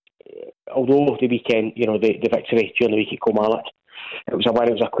 Although the weekend, the victory during the week at Kilmarnock, it was a win,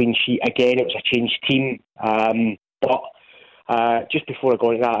 it was a clean sheet again, it was a changed team. But just before I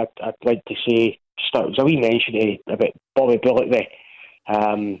go into that, I'd like to say, it was a wee mention about Bobby Bullock, the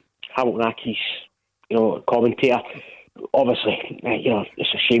Hamilton Accies, commentator. Obviously, it's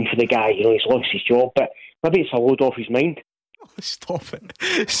a shame for the guy. He's lost his job, but maybe it's a load off his mind. Stop it,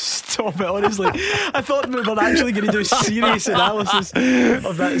 honestly. I thought we were actually going to do a serious analysis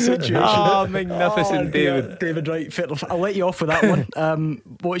of that situation. Oh, magnificent, David. David, right, fair enough. I'll let you off with that one.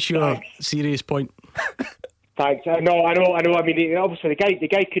 What's your serious point? Thanks. I know. I mean, obviously the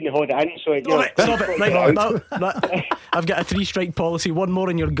guy couldn't hold it in. So Stop it. Right, no, I've got a 3-strike policy. One more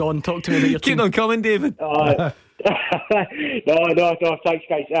and you're gone. Talk to me about your team. Keep on coming, David. No. Thanks,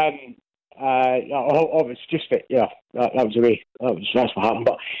 guys. It's just that. Yeah, that was the way. That's what happened.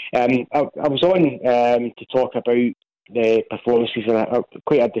 But I was on to talk about the performances and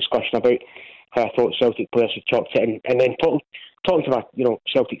quite a discussion about how I thought Celtic players had chucked it, and then talking to my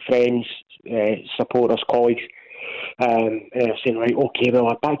Celtic friends, supporters, colleagues, and saying, right, okay,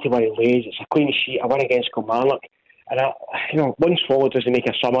 well, back to winning ways. It's a clean sheet. I win against Kilmarnock, and once followed doesn't make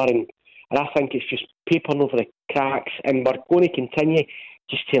a summer, and I think it's just papering over the cracks, and we're going to continue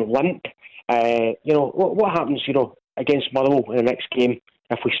just to limp. What happens, against Motherwell in the next game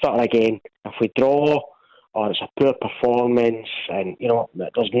if we start again, if we draw, or it's a poor performance, and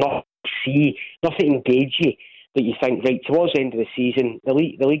there's nothing to engage you that you think, right, towards the end of the season, the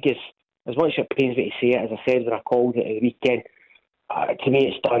league is, as much as it pains me to say it, as I said when I called it at the weekend, to me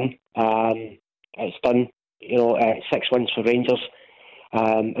it's done. It's done. 6 wins for Rangers,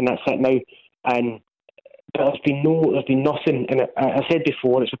 and that's it now. But there's been nothing. And I said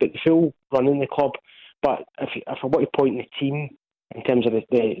before, it's about the full running the club. But if I want to point in the team in terms of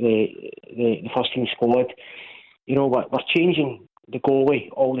the first team squad, we're changing the goalie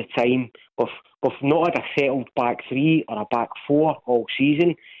all the time. We've not had a settled back three or a back four all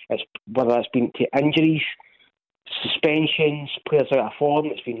season. It's whether it's been to injuries, suspensions, players out of form.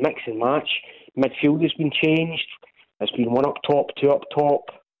 It's been mix and match. Midfield has been changed. It's been one up top, two up top.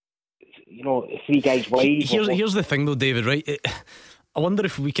 3 guys wide. Here's the thing, though, David. Right? I wonder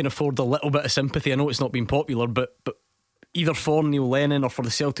if we can afford a little bit of sympathy. I know it's not been popular, but either for Neil Lennon or for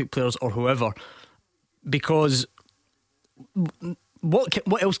the Celtic players or whoever, because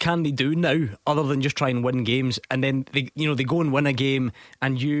what else can they do now other than just try and win games? And then they go and win a game,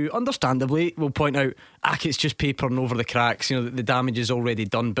 and you understandably will point out, it's just papering over the cracks. The damage is already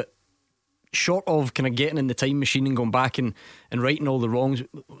done. But short of kind of getting in the time machine and going back and righting all the wrongs,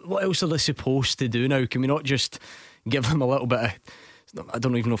 what else are they supposed to do now? Can we not just give them a little bit of, I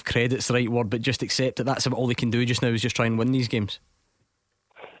don't even know if credit's the right word, but just accept that that's all they can do just now is just try and win these games?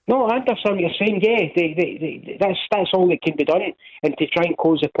 No, I understand what you're saying. Yeah, that's all that can be done, and to try and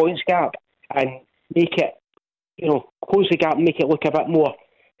close the points gap and make it, close the gap and make it look a bit more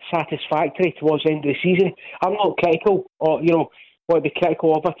satisfactory towards the end of the season. I'm not critical, or want to be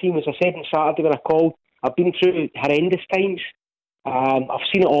critical of our team. As I said on Saturday when I called, I've been through horrendous times. I've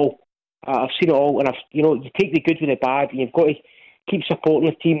seen it all. And you take the good with the bad, and you've got to keep supporting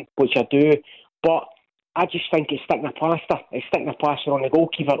the team, which I do. But I just think it's sticking a plaster. It's sticking a plaster on the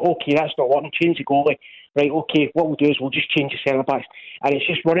goalkeeper. Okay, that's not working. Change the goalie. Right, okay, what we'll do is we'll just change the centre backs. And it's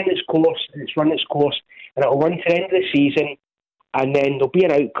just running its course, and it'll run to the end of the season, and then there'll be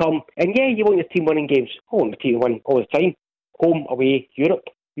an outcome. And yeah, you want your team winning games. I want the team to win all the time. Home, away, Europe,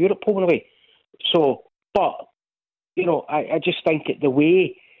 home and away. So, but, I just think that the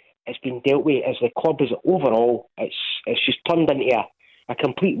way it's been dealt with as the club is overall, it's just turned into a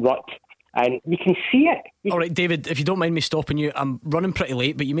complete rut. And you can see it. Alright, David, if you don't mind me stopping you, I'm running pretty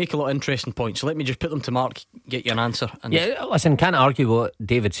late, but you make a lot of interesting points, so let me just put them to Mark, get you an answer. Yeah, listen, can't argue what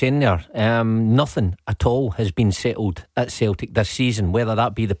David's saying there. Nothing at all has been settled at Celtic this season, whether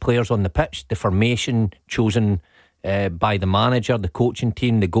that be the players on the pitch, the formation chosen by the manager, the coaching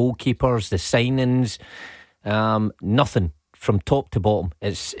team, the goalkeepers, the signings. Nothing from top to bottom.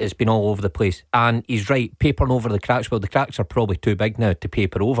 It's been all over the place. And he's right, papering over the cracks. Well, the cracks are probably too big now to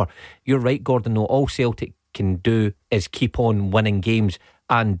paper over. You're right, Gordon, though. All Celtic can do is keep on winning games.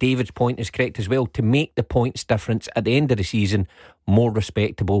 And David's point is correct as well, to make the points difference at the end of the season more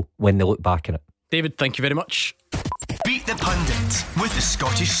respectable when they look back on it. David, thank you very much. Beat the Pundit with the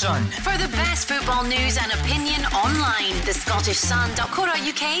Scottish Sun. For the best football news and opinion online,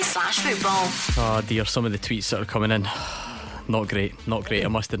 thescottishsun.co.uk/football. Oh dear, some of the tweets that are coming in, not great, I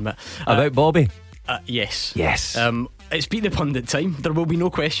must admit. About Bobby? Yes. It's Beat the Pundit time. There will be no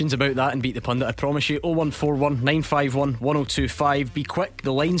questions about that in Beat the Pundit, I promise you. 0141 951 1025. Be quick,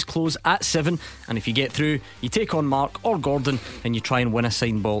 the lines close at 7, and if you get through, you take on Mark or Gordon and you try and win a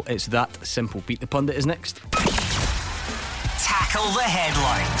signed ball. It's that simple. Beat the Pundit is next. Tackle the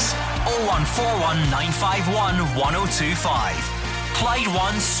headlines. 0141 951 1025. Clyde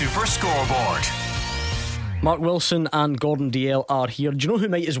 1 Super Scoreboard. Mark Wilson and Gordon Dalziel are here. Do you know who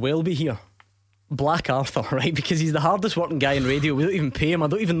might as well be here? Black Arthur, right? Because he's the hardest working guy in radio. We don't even pay him. I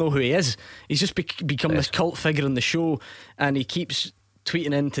don't even know who he is. He's just become this cult figure in the show, and he keeps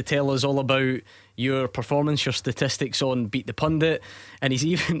tweeting in to tell us all about your performance, your statistics on Beat the Pundit, and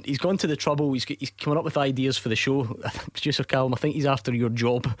he's gone to the trouble. He's coming up with ideas for the show. Producer Callum, I think he's after your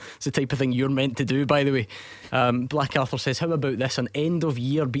job. It's the type of thing you're meant to do, by the way. Black Arthur says, how about this, an end of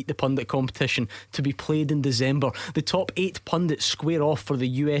year Beat the Pundit competition to be played in December. The top 8 pundits square off for the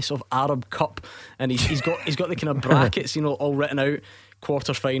US of Arab Cup, and he's got the kind of brackets, all written out.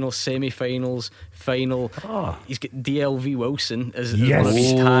 Quarter-finals, semi-finals, final. He's got DLV Wilson as one of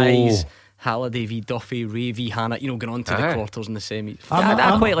his ties. Halliday v Duffy, Ray v Hannah, going on to the quarters and the semis.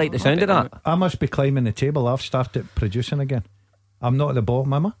 I quite like the sound of that. I must be climbing the table. I've started producing again. I'm not at the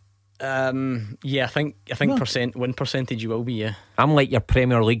bottom, am I? Yeah, I think win percentage you will be. Yeah, I'm like your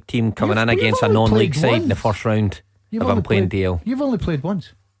Premier League team coming in against a non-league side in the first round. If I'm playing DL. You've only played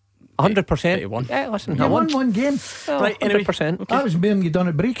once. 100%. Yeah, listen, You I won won. one game. Right, anyway. 100%. That was more than you done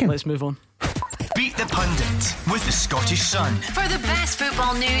at Brecon. Let's move on. Beat the Pundit with the Scottish Sun. For the best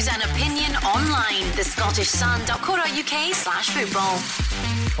football news and opinion online, thescottishsun.co.uk/football.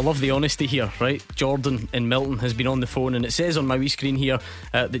 I love the honesty here, right? Jordan in Milton has been on the phone, and it says on my wee screen here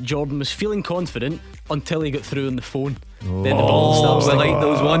that Jordan was feeling confident until he got through on the phone. Then the ball starts we like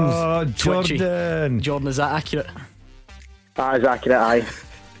those ones. Oh, twitchy. Jordan. Jordan, is that accurate? That is accurate, aye.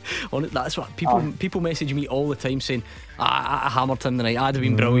 That's what people message me all the time saying, I hammered him tonight, I'd have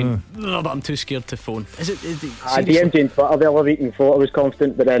been brilliant, but I'm too scared to phone. Is it I DM'd you on Twitter the other week and thought I was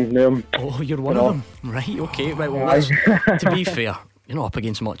confident, but then no. Oh, you're one of them. Right, okay. Right, well, to be fair, you're not up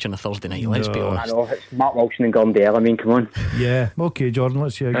against much on a Thursday night, let's be honest. I know, it's Mark Wilson and Gordon Dalziel, I mean, come on. Yeah, okay, Jordan,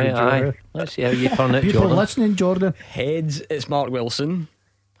 let's see how good you are. Let's see how you turn it, People Jordan. listening, Jordan. Heads, it's Mark Wilson,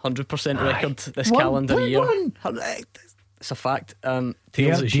 100% record this One, calendar play year. one. It's a fact. Tails,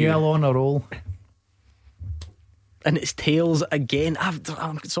 it's you. DL on a roll. And it's tails again. I've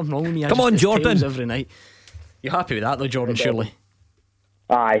something wrong with me. Come on, It's Jordan. tails every night. You're happy with that though, Jordan, surely?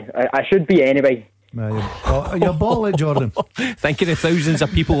 Aye, I should be anyway. You're balling, Jordan. Think of the thousands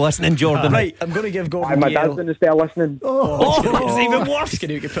of people listening, Jordan. Right, I'm going to give Gordon My Dalziel. dad's going to start listening. It's even worse. He's going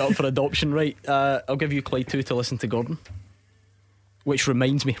to get put up for adoption. Right, I'll give you Clyde 2 to listen to Gordon. Which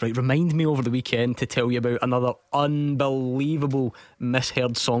reminds me, remind me over the weekend to tell you about another unbelievable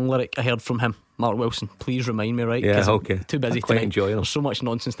misheard song lyric I heard from him, Mark Wilson. Please remind me, right? Yeah, 'Cause I'm okay. too busy I'm quite tonight. enjoying them. There's so much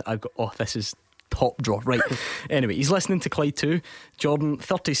nonsense that I've got. Oh, this is top draw. Right. Anyway, he's listening to Clyde 2. Jordan,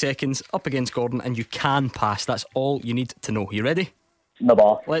 30 seconds up against Gordon, and you can pass. That's all you need to know. You ready? No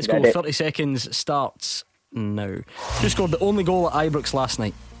ball. Let's go. 30 seconds starts now. Who scored the only goal at Ibrox last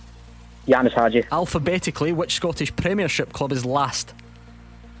night? Yanis Hadji. Alphabetically, which Scottish Premiership club is last?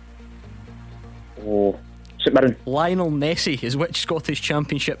 Oh, St Mirren. Lionel Messi is which Scottish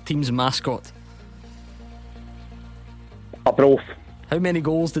Championship team's mascot? Arbroath. How many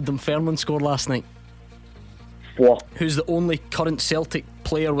goals did Dunfermline score last night? 4. Who's the only current Celtic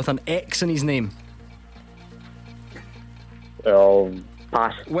player with an X in his name?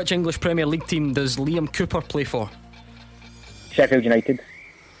 Pass. Which English Premier League team does Liam Cooper play for? Sheffield United.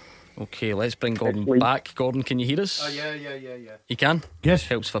 Okay, let's bring Gordon League. back. Gordon, can you hear us? Yeah. You can? Yes.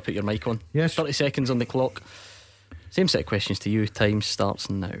 Helps if I put your mic on. Yes. 30 seconds on the clock. Same set of questions to you. Time starts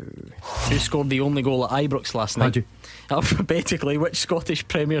now. Who scored the only goal at Ibrox last night? Hadji. Alphabetically, which Scottish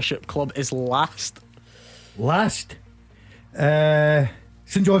Premiership club is last? Last. St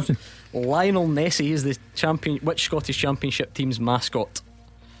Johnstone. Lionel Messi is the champion. Which Scottish Championship team's mascot?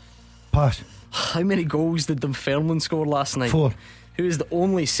 Pass. How many goals did Dunfermline score last night? 4. Who is the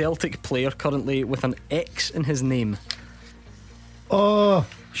only Celtic player currently with an X in his name? Oh,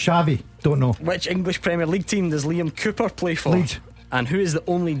 Xavi. Don't know. Which English Premier League team does Liam Cooper play for? Leeds. And who is the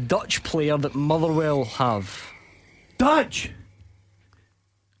only Dutch player that Motherwell have? Dutch.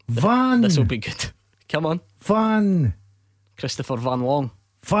 Van. This will be good. Come on. Van. Christopher Van Long.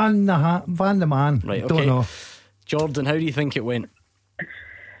 Van the man. Right, okay. Don't know. Jordan, how do you think it went?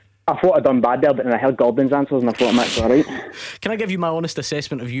 I thought I'd done bad there, but then I heard Gordon's answers and I thought I'm actually alright. Can I give you my honest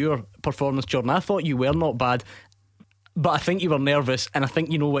assessment of your performance, Jordan? I thought you were not bad, but I think you were nervous, and I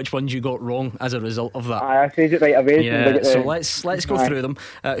think you know which ones you got wrong as a result of that. I says it right away. Yeah, so let's go through them.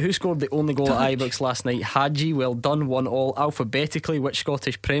 Who scored the only goal at Ibrox last night? Hadji, well done, 1-1. Alphabetically, which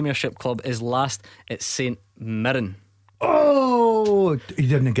Scottish Premiership club is last? It's St Mirren. Oh, he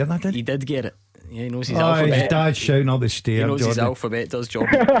didn't get that, did he? He did get it. Yeah, he knows his His alphabet. dad's shouting up the stair. He knows his Jordan. alphabet, does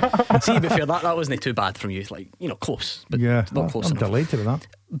Jordan? See, to be fair, that wasn't too bad from you. Like, close, but Yeah, not close I'm enough. delighted with that.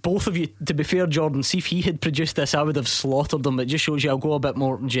 Both of you, to be fair, Jordan, see if he had produced this, I would have slaughtered him. It just shows you I'll go a bit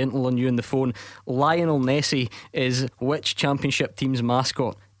more gentle on you on the phone. Lionel Messi is which championship team's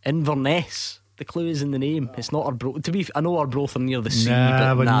mascot? Inverness. The clue is in the name. It's not Arbroath. I know Arbroath are near the sea,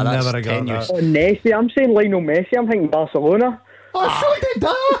 Nah, but would that's never have got tenuous. that. Oh, Messi. I'm saying Lionel Messi. I'm thinking Barcelona. Oh, so did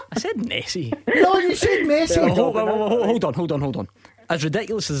that. I said Messi. No, you said Messi. Hold on. As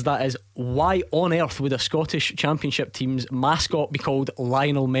ridiculous as that is, why on earth would a Scottish Championship team's mascot be called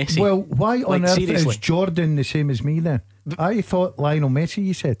Lionel Messi? Well, why on earth seriously? is Jordan the same as me then? I thought Lionel Messi,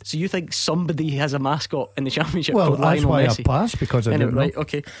 you said. So you think somebody has a mascot in the Championship Well, called that's Lionel why Messi? I passed, because I Anyway, didn't know. right,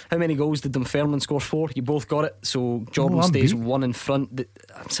 okay. How many goals did Dunfermline score? 4. You both got it. So Jordan I'm stays beat. 1 in front.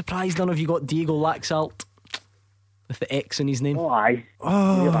 I'm surprised none of you got Diego Laxalt with the X in his name. Oh, aye.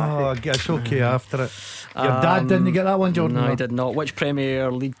 Oh, it's okay after it. Your dad didn't get that one, Jordan? No, he did not. Which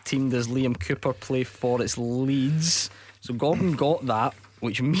Premier League team does Liam Cooper play for? It's Leeds. So Gordon got that,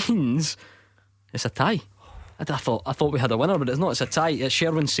 which means it's a tie. I thought we had a winner, but it's not. It's a tie. It's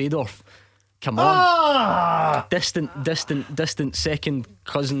Sherwin Seedorf. Come on. Distant second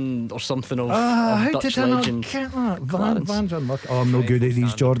cousin or something of how Dutch did I not legend. get that? Clarence. Van's unlucky. Oh, I'm no good at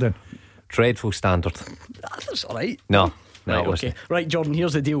these, Jordan. Dreadful standard. That's alright. No, Right, it wasn't. okay. Right, Jordan,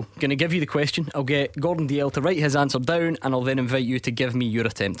 here's the deal. Going to give you the question. I'll get Gordon Dalziel to write his answer down, and I'll then invite you to give me your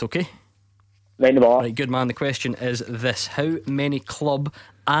attempt, okay? Right, good man. The question is this: how many club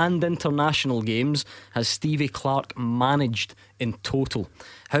and international games has Stevie Clarke managed in total?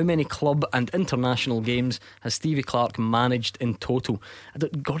 How many club and international games has Stevie Clarke managed in total?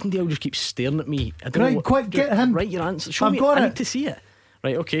 Gordon Dalziel just keeps staring at me. I don't know what, quick, get him. Write your answer. Show I've me. got I it. need to see it.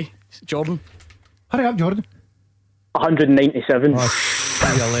 Right, okay. Jordan. Hurry up, Jordan. 197.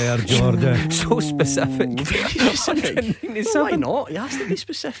 Jordan. So specific. Well, why not? He has to be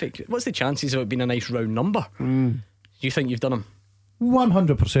specific. What's the chances of it being a nice round number? Do you think you've done him?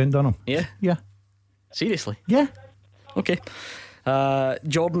 100% done him. Yeah? Yeah. Seriously? Yeah. Okay.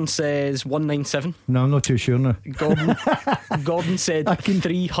 Jordan says 197. No, I'm not too sure now. Gordon said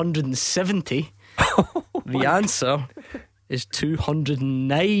 370. The answer is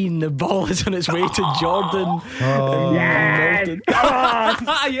 209. The ball is on its way to Jordan. Yes!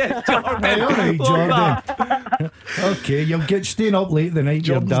 Yes, Jordan. Hey, all right, Jordan. Okay, you'll get staying up late the night.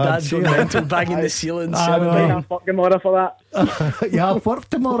 Jordan's your dad. dad's going mental, banging the ceiling. I know. I'm fucking mother for that. You have work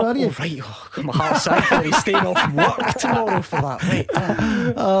tomorrow, are you? Oh, right. Oh, my heart's sank for he's staying off work tomorrow for that.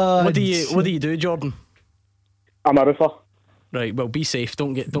 Right. What do you do, Jordan? I'm a roofer. Right, well, be safe.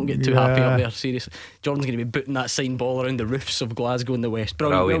 Don't get too happy up there. Seriously, Jordan's going to be booting that sign ball around the roofs of Glasgow in the west.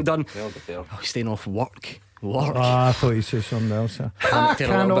 Brilliant. Well done. Oh, he's staying off work. I thought he said something else. I Panicked there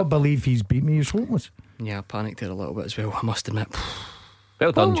a little cannot bit. believe he's beat me. He's hopeless. Yeah, I panicked there a little bit as well, I must admit.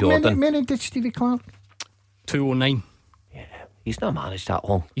 Well done, Jordan. Many did Stevie Clarke? 209. He's not managed that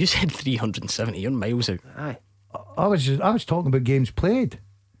long. You said 370. You're miles out. Aye. I was talking about games played.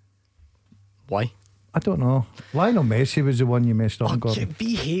 Why? I don't know. Lionel Messi was the one you messed up, Gordon.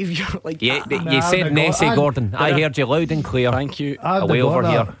 Behaviour like Yeah, that. you said Nessie, Gordon. I heard you loud and clear. Thank you. Away over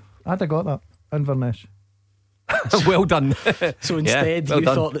here. I'd have got that. Inverness. Well done. So instead, well you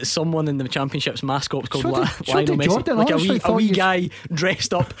done. thought that someone in the Championship's mascot was called So Lionel did Messi, Jordan. like Honestly, a thought wee you- guy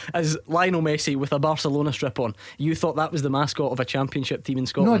dressed up as Lionel Messi with a Barcelona strip on. You thought that was the mascot of a Championship team in No, I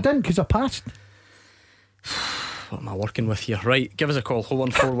Scotland? didn't, because I passed. What am I working with here? Right, give us a call.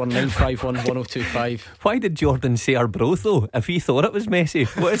 01419511025. Why did Jordan say our bro though? If he thought it was Messi,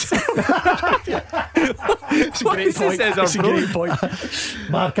 what's It's a great point. It's a great point.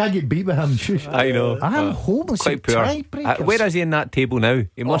 Mark, I get beat with him. Shush. I know. I'm hopeless Quite at poor. tiebreakers. Where is he in that table now?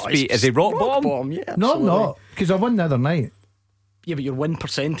 He must be. It's Is he rock bottom? Yeah, No, I'm absolutely. not, because I won the other night. Yeah, but your win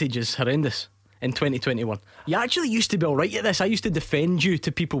percentage is horrendous in 2021. You actually used to be alright at this. I used to defend you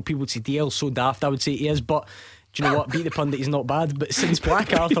to people. People would say DL's so daft. I would say he is, but do you know what? Beat the Pundit, he's not bad. But since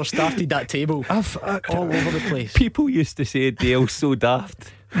Black Arthur started that table, all over the place. People used to say Dale's so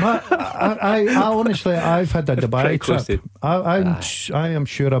daft. I honestly, I've had a Dubai Pretty close trip. I am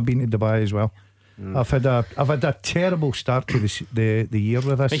sure I've been to Dubai as well. I've had a terrible start to the year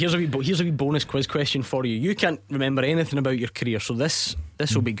with this. Now, here's a wee bonus quiz question for you. You can't remember anything about your career, so this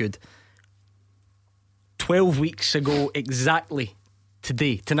will be good. 12 weeks ago exactly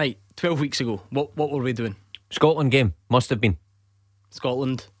tonight 12 weeks ago, what were we doing? Scotland game must have been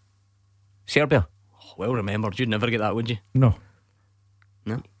Scotland, Serbia. oh, well remembered. You'd never get that, would you? No.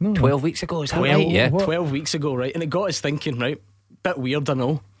 12 weeks ago, is that 12, right? Yeah. 12 weeks ago, right? And it got us thinking, right? Bit weird, I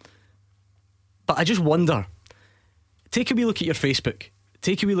know, but I just wonder, take a wee look at your Facebook,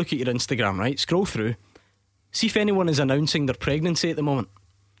 take a wee look at your Instagram, right? Scroll through, see if anyone is announcing their pregnancy at the moment.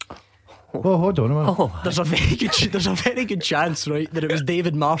 Oh, hold on a minute. There's a very good chance, right, that it was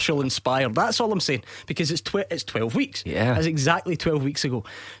David Marshall inspired. That's all I'm saying, because it's 12 weeks. Yeah. That's exactly 12 weeks ago.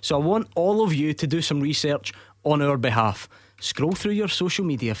 So I want all of you to do some research on our behalf. Scroll through your social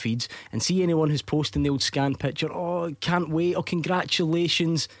media feeds and see anyone who's posting the old scan picture. Oh, can't wait. Oh,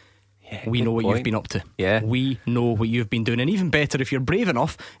 congratulations. Yeah, we good know what point. you've been up to. Yeah. We know what you've been doing. And even better, if you're brave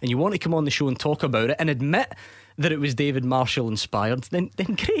enough and you want to come on the show and talk about it and admit that it was David Marshall inspired, then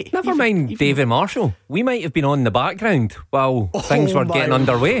great. Never mind David Marshall. We might have been on in the background while things were getting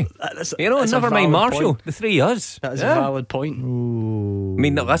underway. That's Never a mind valid Marshall. point. The three of us. That is a valid point. I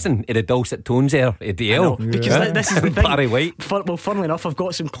mean, listen, it had dulcet tones there at the L. Because this is the thing. Barry White. Funnily enough, I've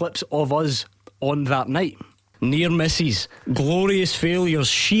got some clips of us on that night. Near misses, glorious failures,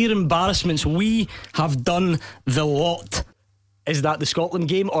 sheer embarrassments. We have done the lot. Is that the Scotland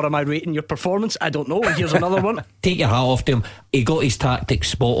game, or am I rating your performance? I don't know. Here's another one. Take your hat off to him. He got his tactics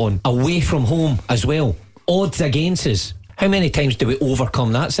spot on. Away from home as well. Odds against us. How many times do we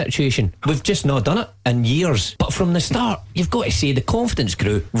overcome that situation? We've just not done it in years. But from the start, you've got to say the confidence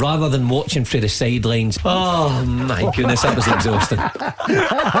grew rather than watching through the sidelines. Oh my goodness, that was exhausting.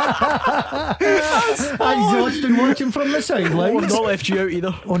 Exhausting watching from the sidelines. We've not left you out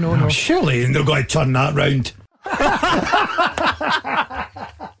either. Oh no. Surely they're going to turn that round.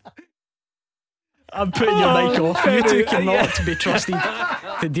 I'm putting your mic off. You two cannot be trusted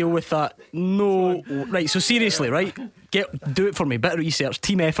to deal with that. No. Right, so seriously, right? Do it for me. Bit of research,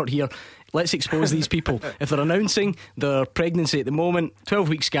 team effort here. Let's expose these people. If they're announcing their pregnancy at the moment,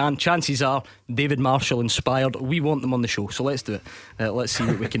 12-week scan, chances are David Marshall inspired. We want them on the show, so let's do it. Let's see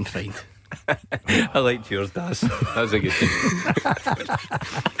what we can find. I liked yours, Daz. That was a good thing.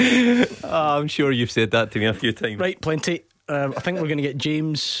 I'm sure you've said that to me a few times. Right, plenty. I think we're going to get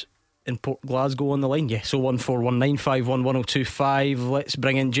James in Port Glasgow on the line. Yes, 01419511025. Let's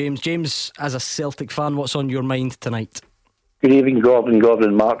bring in James. James, as a Celtic fan, what's on your mind tonight? Good evening, Gordon,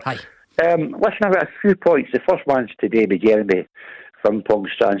 Mark. Hi. Listen, I've got a few points. The first one's today with Jeremy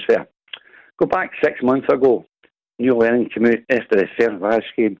Frimpong's transfer. Go back 6 months ago, Neil Lennon came out after the Fenerbahce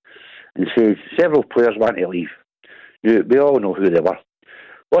game and says several players want to leave. Now, we all know who they were.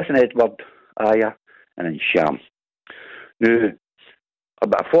 Wilson, Edward, Aya and Sham. Now,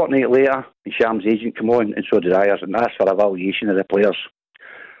 about a fortnight later, Sham's agent came on and so did Ayers and asked for a valuation of the players.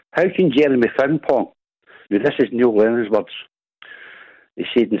 How can Jeremy Frimpong, now this is Neil Lennon's words, he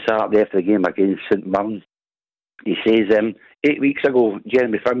said on Saturday after the game against St Mirren, he says, 8 weeks ago,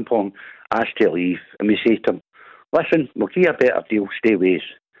 Jeremy Frimpong asked to leave and we say to him, listen, we'll give you a better deal, stay ways.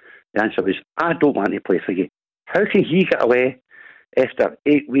 The answer was, I don't want to play for you. How can he get away after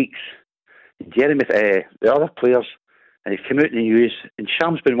 8 weeks? Jeremy, the other players, and he's come out in the news, and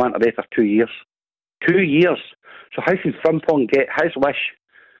Sham's been wanting away for 2 years. 2 years. So how can Frimpong get his wish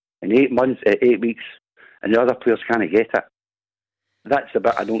in 8 months, 8 weeks, and the other players can't get it? That's the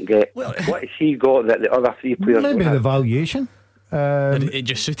bit I don't get. Well, what has he got that the other three players maybe don't the have? Valuation. It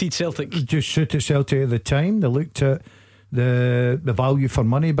just suited Celtic. It just suited Celtic at the time. They looked at the value for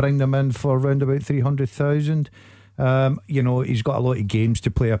money, bring them in for around about 300,000. He's got a lot of games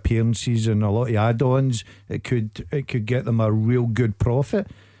to play, appearances and a lot of add-ons. It could get them a real good profit.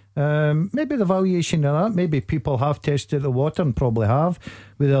 Maybe the valuation of that. Maybe people have tested the water and probably have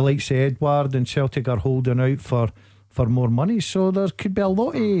with the likes of Edward, and Celtic are holding out for more money. So there could be a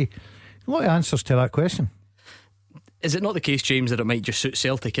lot of answers to that question. Is it not the case, James, that it might just suit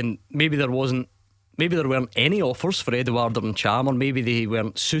Celtic and maybe there weren't any offers for Edouard and Cham, or maybe they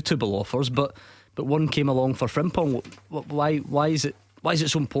weren't suitable offers, but one came along for Frimpong? Why is it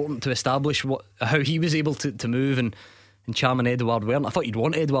so important to establish how he was able to move and Cham and Edouard weren't? I thought you'd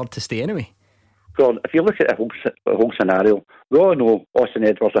want Edouard to stay anyway. God, if you look at the whole scenario, we all know Austin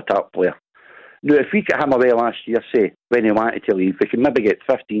Edwards a top player. Now, if we get him away last year, say, when he wanted to leave, we could maybe get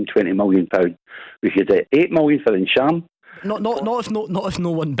 15-20 million pounds. We could get 8 million for Insham. Not if no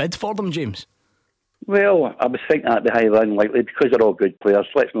one bid for them, James. Well, I was thinking that'd be highly unlikely because they're all good players.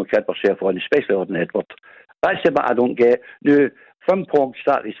 Let's not kid ourselves on, especially Austin Edwards. That's the bit I don't get. Now, Frimpong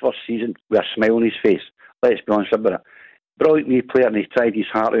started his first season with a smile on his face. Let's be honest about it. Brilliant wee player, and he tried his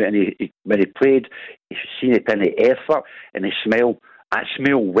heart out, and when he played, he's seen it in the effort and the smile. That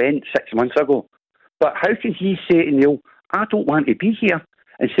smile went 6 months ago. But how can he say to Neil, I don't want to be here,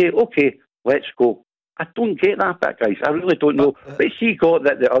 and say, okay, let's go? I don't get that bit, guys. I really don't know. But he got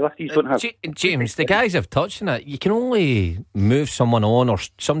that the other things don't have. James, the guys have touched on it. You can only move someone on, or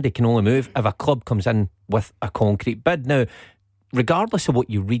somebody can only move if a club comes in with a concrete bid. Now, regardless of what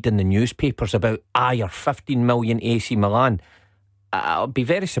you read in the newspapers about or 15 million AC Milan, I'll be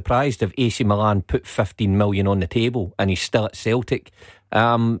very surprised if AC Milan put 15 million on the table and he's still at Celtic.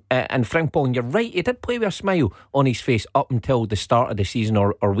 And Frimpong, you're right, he did play with a smile on his face up until the start of the season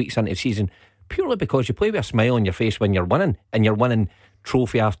or weeks into the season, purely because you play with a smile on your face when you're winning, and you're winning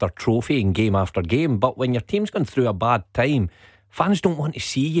trophy after trophy and game after game. But when your team's going through a bad time, fans don't want to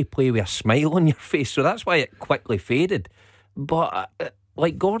see you play with a smile on your face, so that's why it quickly faded. But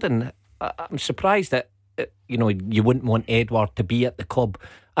like Gordon, I'm surprised that you wouldn't want Edouard to be at the club.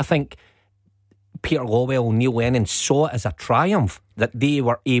 I think Peter Lawwell, Neil Lennon saw it as a triumph that they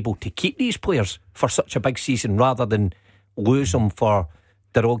were able to keep these players for such a big season rather than lose them for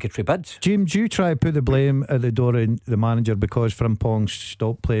derogatory bids. James, you try to put the blame at the door of the manager because Frimpong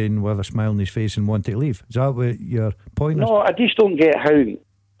stopped playing with a smile on his face and wanted to leave. Is that what your point is? No, I just don't get how he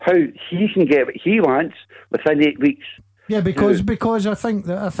can get what he wants within 8 weeks. Yeah, because I think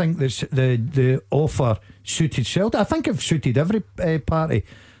this the offer suited Celtic. I think it suited every party.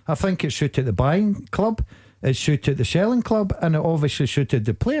 I think it suited the buying club, it suited the selling club, and it obviously suited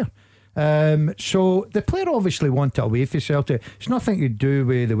the player. So the player obviously wanted away for Celtic. It's nothing to do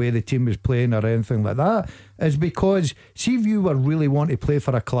with the way the team was playing or anything like that. It's because, see, if you were really wanting to play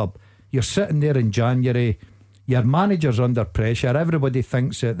for a club, you're sitting there in January, your manager's under pressure, everybody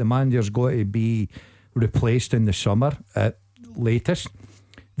thinks that the manager's got to be replaced in the summer at latest.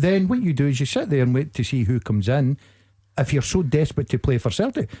 Then what you do is you sit there and wait to see who comes in if you're so desperate to play for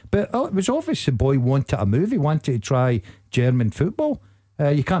Celtic. But it was obvious the boy wanted a move. He wanted to try German football.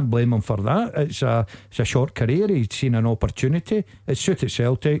 You can't blame him for that. It's a short career. He's seen an opportunity. It suited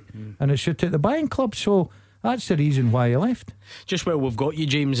Celtic and it suited the buying club. So that's the reason why he left. Just while we've got you,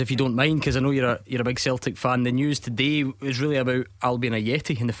 James, if you don't mind, because I know you're a big Celtic fan, the news today is really about Albian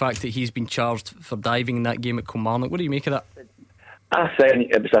Ajeti and the fact that he's been charged for diving in that game at Kilmarnock. What do you make of that? I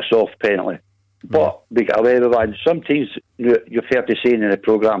think it was a soft penalty, but we got away with one. Some teams, you're fair to say in the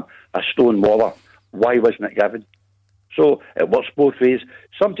programme, a stone waller. Why wasn't it given? So it works both ways.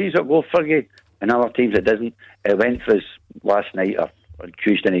 Some teams will go for you, and other teams it doesn't. It went for us last night or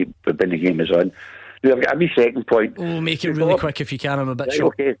Tuesday night when the game was on. Now, I've got a wee second point. Oh, make it really quick if you can. I'm a bit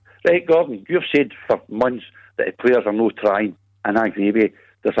short. Okay. Right, Gordon, you've said for months that the players are not trying, and I agree with you.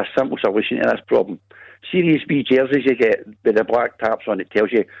 There's a simple solution to this problem. See these wee jerseys you get with the black taps on, it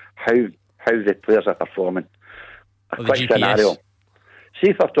tells you how the players are performing. A quick scenario.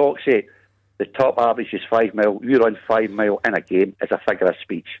 See, for talk's sake, the top average is 5 mile. You run 5 mile in a game as a figure of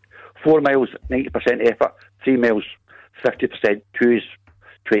speech. 4 miles, 90% effort. 3 miles, 50%. 2's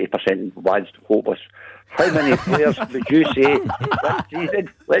 20%. 1's hopeless. How many players would you say this season?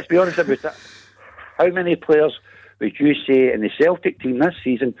 Let's be honest about that. How many players would you say in the Celtic team this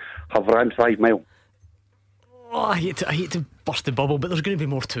season have run 5 mile? Oh, I hate to burst the bubble, but there's going to be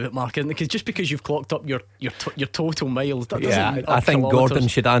more to it, Mark, isn't there? Because just because you've clocked up your total miles, that doesn't mean I think kilometres. Gordon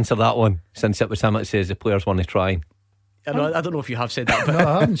should answer that one, since it was him that says the players want to try. I don't know if you have said that, but no,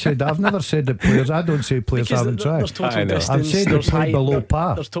 I haven't said that. I've never said that players. I don't say players haven't tried. There's total distance. I've said there's high below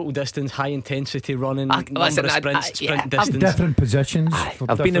par. There's total distance, high intensity running, listen, sprint distance, different positions.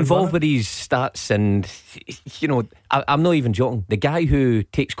 I've been involved with these stats, and you know, I'm not even joking. The guy who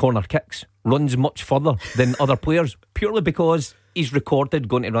takes corner kicks runs much further than other players, purely because he's recorded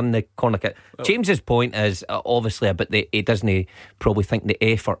going to run the corner kick. James's point is obviously about he doesn't probably think the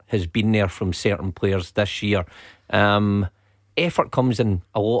effort has been there from certain players this year. Effort comes in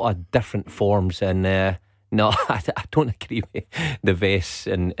a lot of different forms, and no, I don't agree with the vests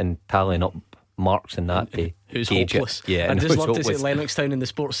and tallying up marks and that. Who's hopeless? Yeah, I'd just love to see Lennoxtown in the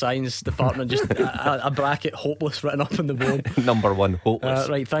sports science department just a bracket hopeless written up on the board. Number one, hopeless.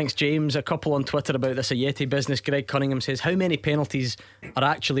 Right, thanks, James. A couple on Twitter about this Ajeti business. Greg Cunningham says, how many penalties are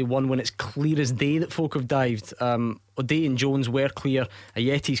actually won when it's clear as day that folk have dived? O'Day and Jones were clear.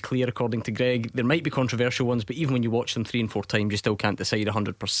 Ajeti's clear, according to Greg. There might be controversial ones, but even when you watch them 3 and 4 times, you still can't decide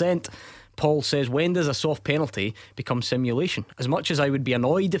 100%. Paul says, when does a soft penalty become simulation? As much as I would be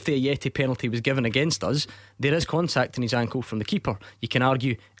annoyed if the Ajeti penalty was given against us, there is contact in his ankle from the keeper. You can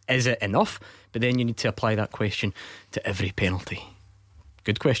argue, is it enough? But then you need to apply that question to every penalty.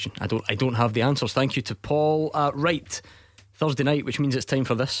 Good question. I don't have the answers. Thank you to Paul. Right, Thursday night, which means it's time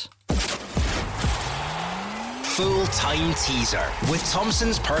for this. Full-time teaser with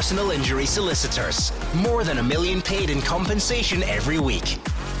Thompson's personal injury solicitors. More than $1 million paid in compensation every week.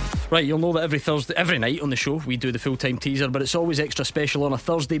 Right, you'll know that every night on the show we do the full-time teaser, but it's always extra special on a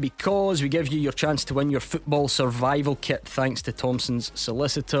Thursday because we give you your chance to win your football survival kit thanks to Thompson's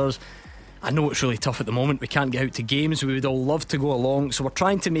solicitors. I know it's really tough at the moment. We can't get out to games. We would all love to go along, so we're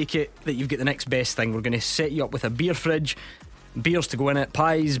trying to make it that you've got the next best thing. We're going to set you up with a beer fridge, beers to go in it,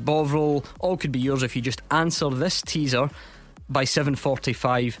 pies, bovril, all could be yours if you just answer this teaser by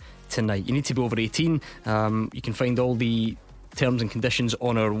 7:45 tonight. You need to be over 18. You can find all the terms and conditions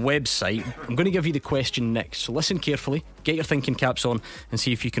on our website. I'm going to give you the question next, so listen carefully, get your thinking caps on, and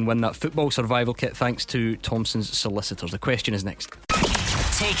see if you can win that football survival kit thanks to Thompson's solicitors. The question is next.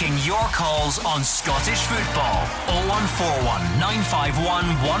 Taking your calls on Scottish football. 0141 951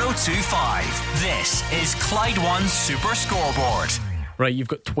 1025. This is Clyde One Super Scoreboard. Right, you've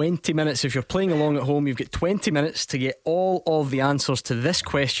got 20 minutes. If you're playing along at home, you've got 20 minutes to get all of the answers to this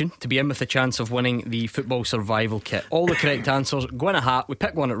question to be in with a chance of winning the football survival kit. All the correct answers go in a hat. We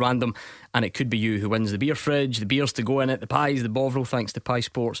pick one at random, and it could be you who wins the beer fridge, the beers to go in it, the pies, the bovril thanks to Pie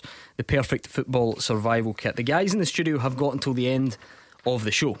Sports, the perfect football survival kit. The guys in the studio have got until the end of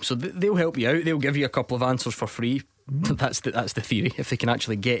the show, so they'll help you out. They'll give you a couple of answers for free. That's the theory, if they can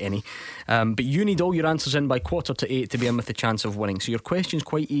actually get any. But you need all your answers in by 7:45 to be in with a chance of winning. So your question's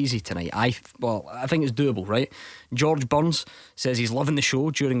quite easy tonight. I think it's doable, right? George Burns says he's loving the show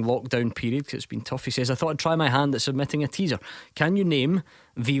during lockdown period because it's been tough. He says, I thought I'd try my hand at submitting a teaser. Can you name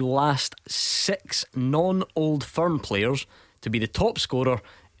the last 6 non-Old Firm players to be the top scorer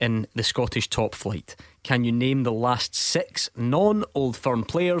in the Scottish top flight? Can you name the last 6 non-Old Firm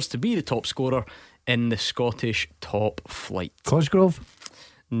players to be the top scorer in the Scottish top flight? Cosgrove?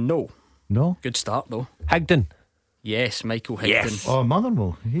 No. Good start though. Higdon? Yes, Michael Higdon. Yes. Oh,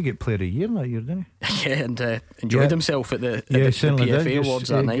 Motherwell. He got Player of the Year that year, didn't he? Yeah, and enjoyed himself at the certainly PFA did. Awards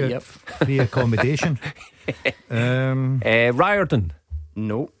that night. Yep. Free accommodation. Riordan?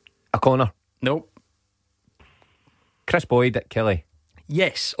 No. O'Connor? No. Chris Boyd at Kelly?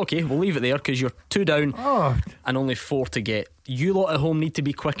 Yes, okay, we'll leave it there because you're 2 down and only 4 to get. You lot at home need to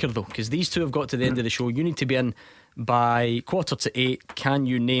be quicker though, because these 2 have got to the end of the show. You need to be in by 7:45. Can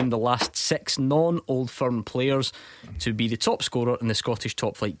you name the last 6 non-Old Firm players to be the top scorer in the Scottish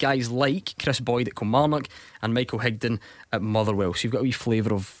top flight? Guys like Chris Boyd at Kilmarnock and Michael Higdon at Motherwell. So you've got a wee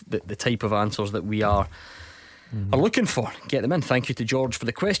flavour of the type of answers that we are looking for. Get them in. Thank you to George for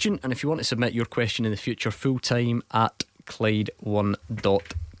the question. And if you want to submit your question in the future, full time at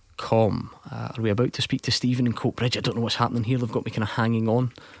Clyde1.com. Are we about to speak to Stephen in Coatbridge? I don't know what's happening here. They've got me kind of hanging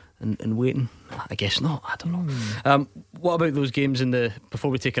on and waiting. I guess not. I don't know. What about those games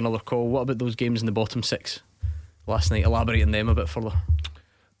before we take another call, what about those games in the bottom 6 last night? Elaborate on them a bit further.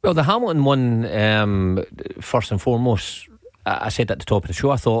 Well, the Hamilton one, first and foremost, I said at the top of the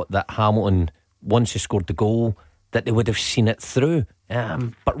show, I thought that Hamilton, once they scored the goal, that they would have seen it through.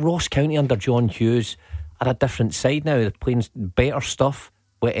 But Ross County under John Hughes are a different side now. They're playing better stuff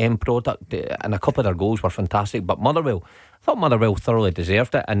with end product, and a couple of their goals were fantastic. But Motherwell, I thought Motherwell thoroughly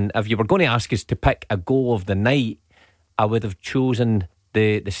deserved it. And if you were going to ask us to pick a goal of the night, I would have chosen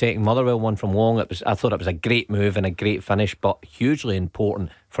the second Motherwell one from Wong. I thought it was a great move and a great finish, but hugely important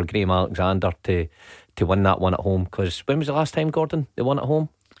for Graham Alexander to win that one at home. Because when was the last time, Gordon, they won at home?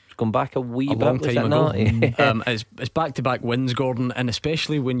 Gone back a long time ago. It's back-to-back wins, Gordon, and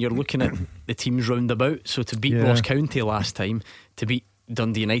especially when you're looking at the teams round about. So to beat Ross County last time, to beat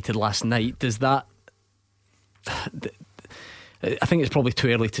Dundee United last night, does that... I think it's probably too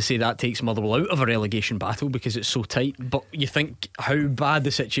early to say that takes Motherwell out of a relegation battle because it's so tight. But you think how bad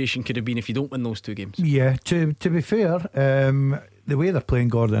the situation could have been if you don't win those 2 games. Yeah, to be fair, the way they're playing,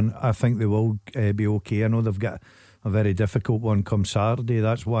 Gordon, I think they will be okay. I know they've got a very difficult one come Saturday.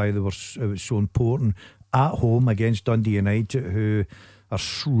 That's why it was so important at home against Dundee United, who are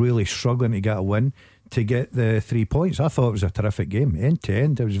really struggling to get a win, to get the 3 points. I thought it was a terrific game, end to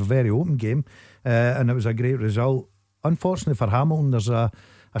end. It was a very open game, and it was a great result. Unfortunately for Hamilton, there's a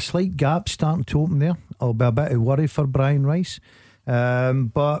slight gap starting to open there. I'll be a bit of worry for Brian Rice,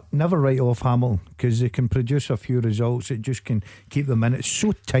 but never write off Hamilton, because they can produce a few results. It just can keep them in. It's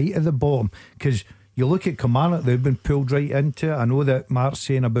so tight at the bottom, because you look at Kilmarnock, they've been pulled right into it. I know that Mark's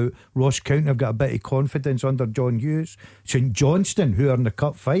saying about Ross County have got a bit of confidence under John Hughes. St Johnstone, who are in the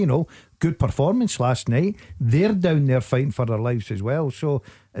cup final, good performance last night. They're down there fighting for their lives as well. So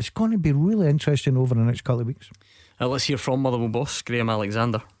it's going to be really interesting over the next couple of weeks. Let's hear from Motherwell boss Graham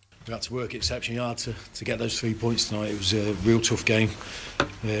Alexander. We had to work exceptionally hard to get those 3 points tonight. It was a real tough game.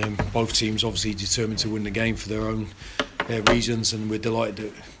 Both teams obviously determined to win the game for their own reasons, and we're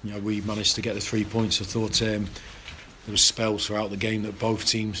delighted that we managed to get the 3 points. I thought there was spells throughout the game that both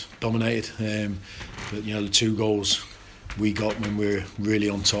teams dominated, but the 2 goals we got when we were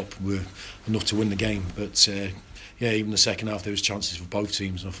really on top were enough to win the game. But even the second half there was chances for both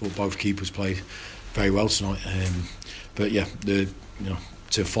teams, and I thought both keepers played very well tonight.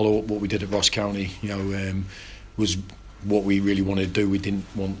 To follow up what we did at Ross County, was what we really wanted to do. We didn't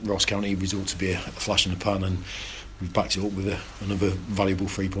want Ross County result to be a flash in the pan, and we've backed it up with another valuable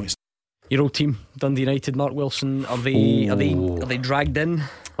 3 points. Your old team, Dundee United, Mark Wilson, are they dragged in?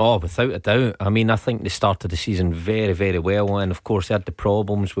 Oh, without a doubt. I mean, I think they started the season very, very well, and of course they had the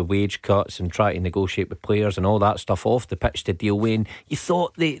problems with wage cuts and trying to negotiate with players and all that stuff off the pitch to deal with. And you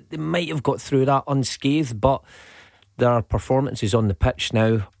thought they might have got through that unscathed, but their performances on the pitch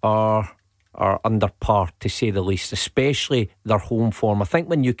now are under par, to say the least, especially their home form. I think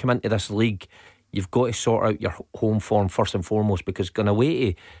when you come into this league, you've got to sort out your home form first and foremost, because going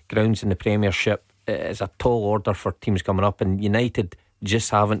away to grounds in the Premiership is a tall order for teams coming up, and United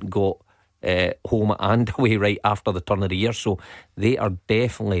just haven't got home and away right after the turn of the year, so they are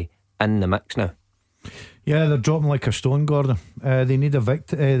definitely in the mix now. Yeah, they're dropping like a stone, Gordon. They need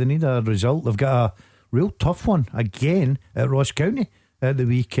they need a result. They've got a real tough one again at Ross County at the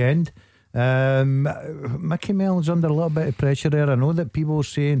weekend. Mickey Mellon's under a little bit of pressure there. I know that people are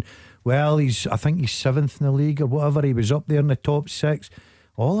saying, well, I think he's 7th in the league or whatever. He was up there in the top 6.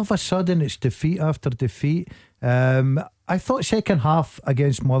 All of a sudden it's defeat after defeat. I thought second half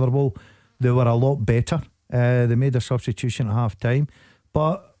against Motherwell they were a lot better. They made a substitution at half time,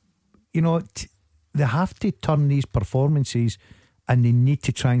 but you know, they have to turn these performances, and they need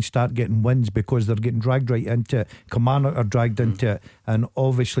to try and start getting wins, because they're getting dragged right into it. Kilmarnock are dragged into it, and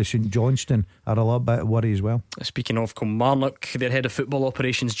obviously St Johnstone are a lot bit of worry as well. Speaking of Kilmarnock, their head of football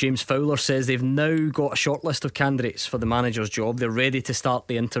operations James Fowler says they've now got a short list of candidates for the manager's job. They're ready to start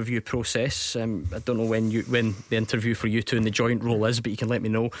the interview process. I don't know when the interview for you two in the joint role is, but you can let me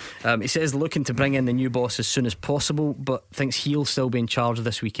know. He says looking to bring in the new boss as soon as possible, but thinks he'll still be in charge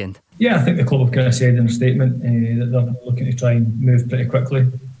this weekend. Yeah, I think the club have kind of said in a statement that they're looking to try and move pretty quickly,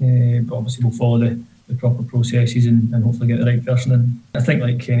 but obviously we'll follow the proper processes and hopefully get the right person in. I think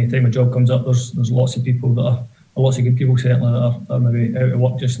like any time a job comes up, there's lots of people that are lots of good people certainly that are maybe out of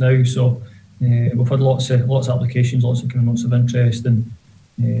work just now. So we've had lots of applications, lots of interest, and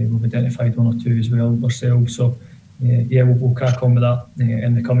we've identified one or two as well ourselves. So we'll crack on with that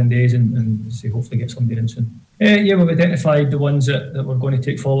in the coming days and see, hopefully get somebody in soon. We've identified the ones that we're going to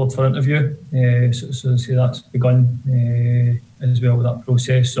take forward for interview. So that's begun as well with that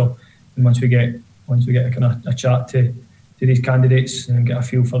process. So once we get a kind of a chat to these candidates and get a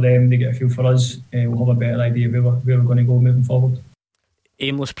feel for them, they get a feel for us, we'll have a better idea where we're going to go moving forward.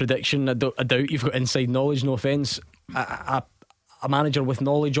 Aimless prediction. I doubt you've got inside knowledge. No offence. A manager with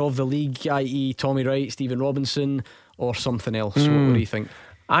knowledge of the league, i.e. Tommy Wright, Stephen Robinson, or something else. What do you think?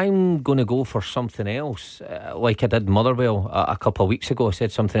 I'm going to go for something else, like I did Motherwell a couple of weeks ago. I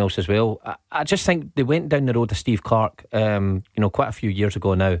said something else as well. I just think they went down the road of Steve Clarke, quite a few years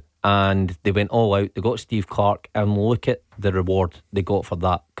ago now, and they went all out. They got Steve Clarke, and look at the reward they got for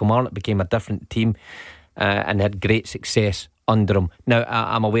that. Kilmarnock became a different team and had great success under him. Now,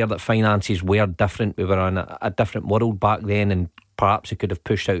 I'm aware that finances were different. We were in a different world back then, and perhaps they could have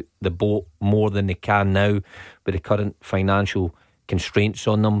pushed out the boat more than they can now with the current financial constraints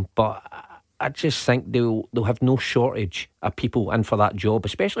on them. But I just think they'll have no shortage of people in for that job,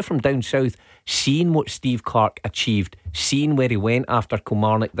 especially from down south. Seeing what Steve Clarke achieved, seeing where he went after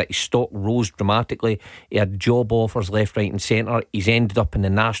Kilmarnock, that his stock rose dramatically, he had job offers left, right and centre, he's ended up in the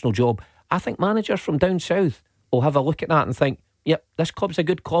national job. I think managers from down south will have a look at that and think, yep, this club's a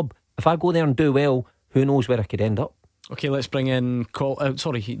good club. If I go there and do well, who knows where I could end up. Okay, let's bring in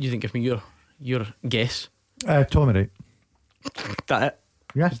sorry, you didn't give me your guess. Tommy Wright. That it?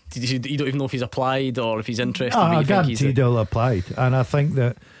 Yes. You don't even know if he's applied or if he's interested. I guarantee he'll applied, and I think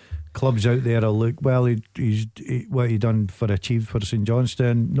that clubs out there will look, well, he's what he done achieved for St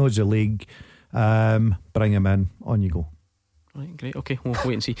Johnstone, knows the league, bring him in, on you go. Right, great, okay, we'll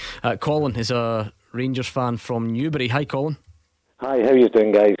wait and see. Colin is a Rangers fan from Newbury. Hi Colin. Hi, how are you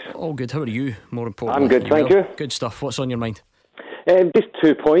doing, guys? All good, how are you, more importantly? I'm good, thank you. Good stuff. What's on your mind? Just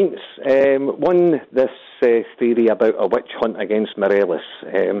 2 points. One, this theory about a witch hunt against Morelos.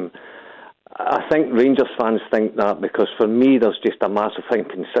 I think Rangers fans think that, because for me there's just a massive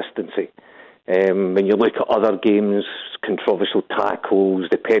inconsistency. When you look at other games, controversial tackles,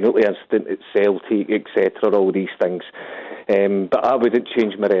 the penalty incident at Celtic, etc., all these things. But I wouldn't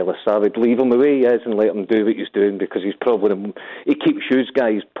change Morelos. I would leave him the way he is and let him do what he's doing, because he keeps you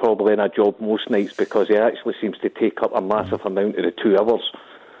guys probably in a job most nights, because he actually seems to take up a massive amount of the 2 hours.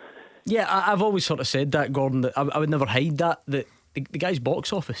 Yeah, I've always sort of said that, Gordon, that I would never hide that the guy's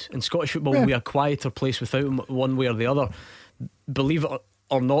box office in Scottish football will be a quieter place without him, one way or the other. Believe it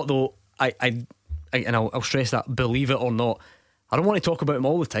or not, though, I'll stress that, believe it or not, I don't want to talk about him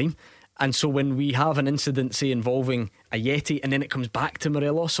all the time. And so when we have an incident, say, involving Ajeti, and then it comes back to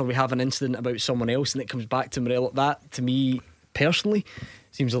Morelos, or we have an incident about someone else and it comes back to Morelos, that to me personally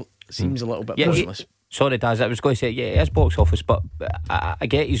seems a little bit pointless. Sorry, Daz, I was going to say, yeah, his box office, but I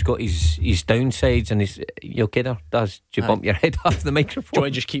get he's got his downsides, and you okay there, Daz? Do you bump your head off the microphone? Do I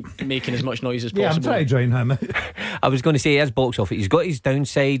just keep making as much noise as possible? Yeah, I'm trying to drown him out. I was going to say, his box office, he's got his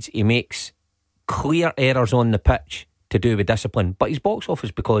downsides, he makes clear errors on the pitch to do with discipline, but his box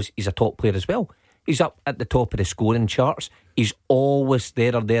office, because he's a top player as well. He's up at the top of the scoring charts. He's always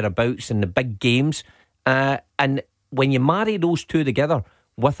there or thereabouts in the big games, and when you marry those two together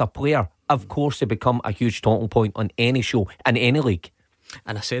with a player, of course they become a huge talking point on any show in any league.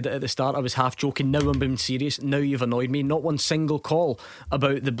 And I said it at the start, I was half joking. Now I'm being serious. Now you've annoyed me. Not one single call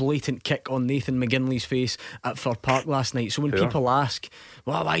about the blatant kick on Nathan McGinley's face at Fir Park last night. So when people ask,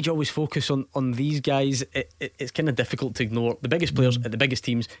 well, why do you always focus on these guys, it's kind of difficult to ignore. The biggest players at the biggest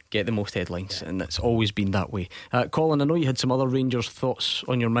teams get the most headlines, and it's always been that way. Colin, I know you had some other Rangers thoughts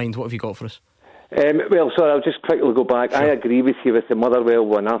on your mind. What have you got for us? Well, sorry, I'll just quickly go back. Sure. I agree with you with the Motherwell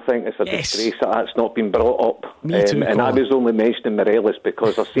one. I think it's a disgrace that that's not been brought up. Me too, and I was only mentioning Morelos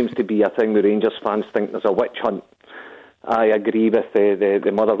because there seems to be a thing where Rangers fans think there's a witch hunt. I agree with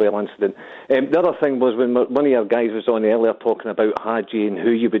the Motherwell incident. The other thing was when one of your guys was on earlier talking about Hadji and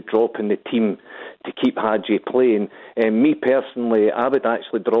who you would drop in the team to keep Hadji playing. Me personally, I would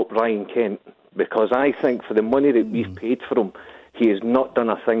actually drop Ryan Kent because I think for the money that we've paid for him, he has not done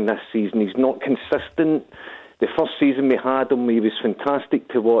a thing this season. He's not consistent. The first season we had him, he was fantastic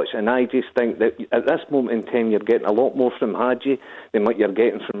to watch, and I just think that at this moment in time you're getting a lot more from Hadji than what you're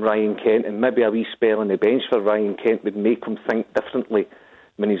getting from Ryan Kent, and maybe a wee spell on the bench for Ryan Kent would make him think differently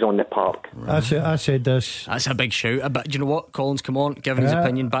when he's on the park. I said this. That's a big shout. But do you know what? Colin's come on, giving his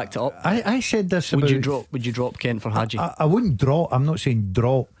opinion, backed it up. I said this. Would you drop Kent for Hadji? I wouldn't drop. I'm not saying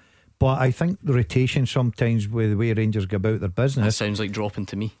drop. But I think the rotation sometimes with the way Rangers go about their business. That sounds like dropping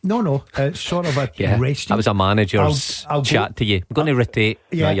to me. No, it's sort of a resting. That was a manager's chat to you. I'm going to rotate.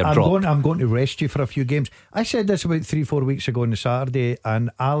 Yeah, you're I'm going to rest you for a few games. I said this about 3-4 weeks ago on the Saturday,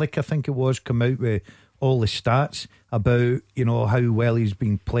 and Alec, I think it was, come out with all the stats about how well he's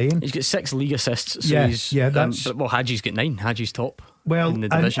been playing. He's got 6 league assists. So Hadji's got 9. Hadji's top in the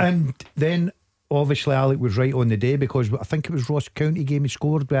division. And then obviously Alec was right on the day because I think it was Ross County game he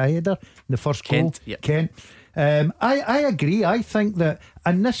scored with a header in the first goal. Kent. I agree. I think that,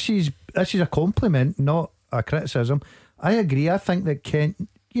 and this is a compliment, not a criticism. I agree. I think that Kent,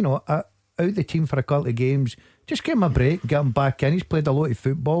 out the team for a couple of games, just give him a break, get him back in. He's played a lot of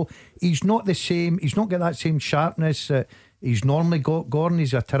football. He's not the same. He's not got that same sharpness that he's normally got. Gordon,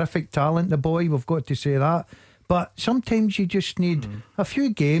 he's a terrific talent, the boy. We've got to say that. But sometimes you just need a few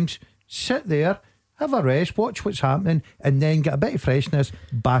games. Sit there, have a rest, watch what's happening, and then get a bit of freshness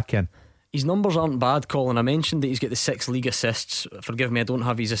back in. His numbers aren't bad, Colin. I mentioned that he's got the 6 league assists. Forgive me, I don't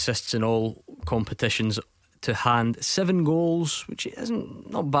have his assists in all competitions to hand. 7 goals, which isn't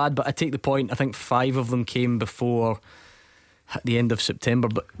not bad, but I take the point. I think 5 of them came before the end of September.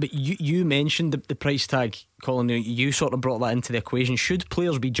 But you mentioned the price tag, Colin. You sort of brought that into the equation. Should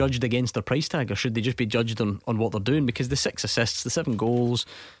players be judged against their price tag, or should they just be judged on what they're doing? Because the 6 assists, the 7 goals,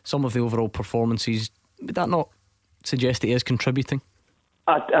 some of the overall performances, would that not suggest he is contributing?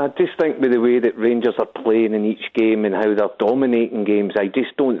 I just think with the way that Rangers are playing in each game and how they're dominating games, I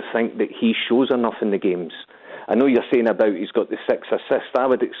just don't think that he shows enough in the games. I know you're saying about he's got the 6 assists. I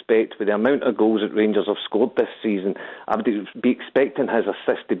would expect with the amount of goals that Rangers have scored this season, I would be expecting his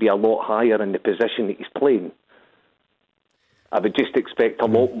assist to be a lot higher in the position that he's playing. I would just expect a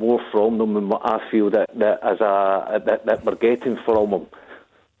lot more from them than what I feel that we're getting from him.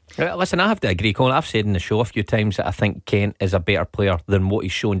 Listen, I have to agree, Colin. I've said in the show a few times that I think Kent is a better player than what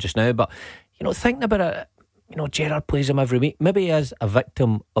he's shown just now. But thinking about it, Gerrard plays him every week. Maybe he is a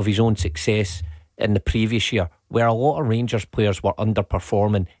victim of his own success in the previous year, where a lot of Rangers players were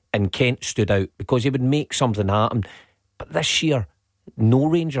underperforming and Kent stood out because he would make something happen. But this year, no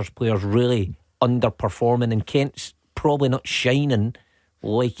Rangers players really underperforming, and Kent's probably not shining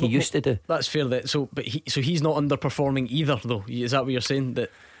like he used to do. That's fair. So he's not underperforming either, though. Is that what you're saying?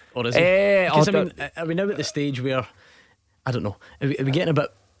 That, or is he? Because are we now at the stage where, I don't know, are we getting a bit?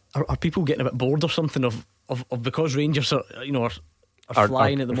 Are people getting a bit bored or something of because Rangers are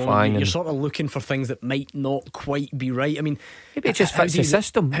flying at the moment? You're sort of looking for things that might not quite be right. I mean, maybe it just fits the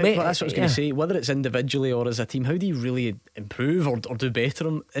system. That's what I was going to say. Whether it's individually or as a team, how do you really improve or do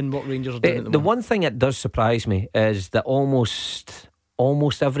better in what Rangers are doing at the moment? The one thing that does surprise me is that almost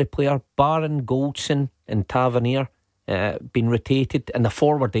every player, barring Goldson and Tavernier, been rotated in the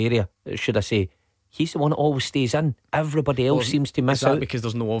forward area, should I say. He's the one that always stays in. Everybody else seems to miss out because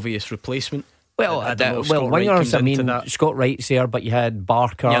there's no obvious replacement. Wingers, Scott Wright's there, but you had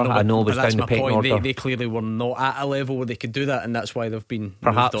Barker. I know was down the pecking order. They clearly were not at a level where they could do that, and that's why they've been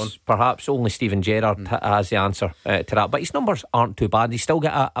moved on. Perhaps only Steven Gerrard has the answer to that. But his numbers aren't too bad. He's still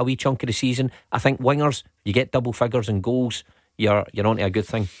got a wee chunk of the season. I think wingers, you get double figures in goals, you're onto a good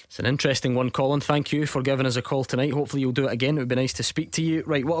thing. It's an interesting one, Colin. Thank you for giving us a call tonight. Hopefully you'll do it again. It would be nice to speak to you.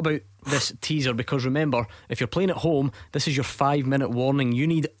 Right, what about this teaser? Because remember, if you're playing at home, this is your 5-minute warning. You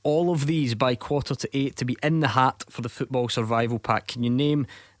need all of these by 7:45 to be in the hat for the Football Survival Pack. Can you name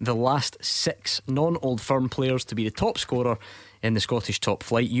the last 6 non-Old Firm players to be the top scorer in the Scottish top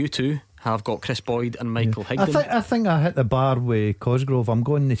flight? You two have got Chris Boyd and Michael Higdon. I think I hit the bar with Cosgrove. I'm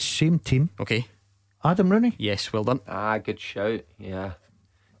going the same team. Okay. Adam Rooney. Yes, well done. Good shout. Yeah.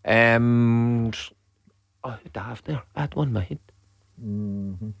 Who did I have there? I had one in my head.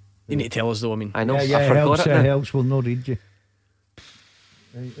 Mm-hmm. You need to tell us though. I mean, I know. Yeah, I forgot helps, it now. helps. We'll not read you.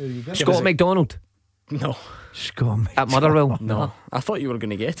 Scott McDonald. No. Scott McDonald. At Motherwell. No. I thought you were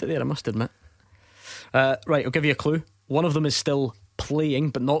going to get it there, I must admit. Right, I'll give you a clue. One of them is still playing,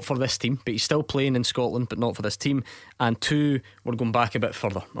 but not for this team. But he's still playing in Scotland, but not for this team. And two, we're going back a bit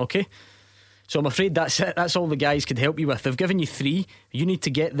further. Okay? So I'm afraid that's it. That's all the guys could help you with. They've given you three. You need to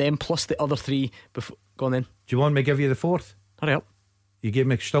get them plus the other three before. Go on then. Do you want me to give you the fourth? Hurry up. You gave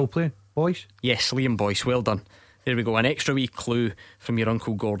me still playing, Boyce? Yes, Liam Boyce. Well done. There we go. An extra wee clue from your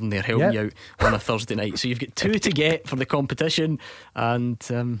Uncle Gordon there, helping you out on a Thursday night. So you've got two to get for the competition, and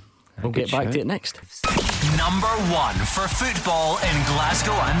we'll get back to it next. Number one for football in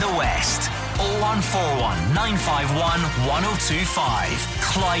Glasgow and the West. 0141 951 1025.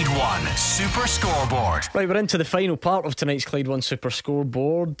 Clyde 1 Super Scoreboard. Right, we're into the final part of tonight's Clyde 1 Super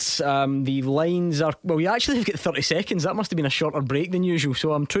Scoreboard. The lines are, well, you actually have got 30 seconds. That must have been a shorter break than usual,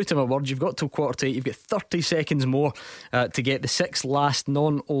 so I'm true to my word. You've got till 7:45. You've got 30 seconds more to get the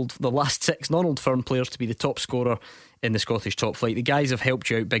last six non-Old Firm players to be the top scorer in the Scottish top flight. The guys have helped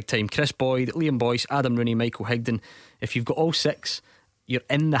you out big time. Chris Boyd, Liam Boyce, Adam Rooney, Michael Higdon. If you've got all six, you're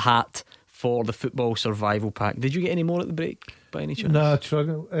in the hat for the football survival pack. Did you get any more at the break by any chance? No,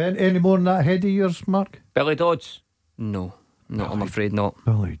 struggle. Any more than that head of yours, Mark? Billy Dodds? No, I'm afraid not.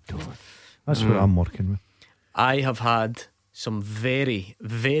 Billy Dodds. That's what I'm working with. I have had some very,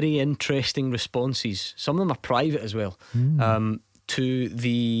 very interesting responses. Some of them are private as well. To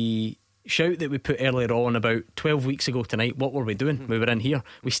the shout that we put earlier on about 12 weeks ago tonight. What were we doing? We were in here.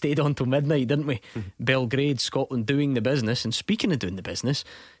 We stayed on till midnight, didn't we? Belgrade, Scotland, doing the business. And speaking of doing the business,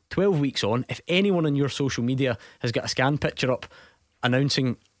 12 weeks on, if anyone on your social media has got a scan picture up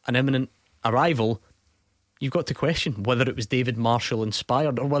announcing an imminent arrival, you've got to question whether it was David Marshall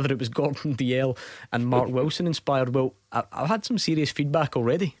inspired or whether it was Gordon Dalziel and Mark Wilson inspired. Well, I've had some serious feedback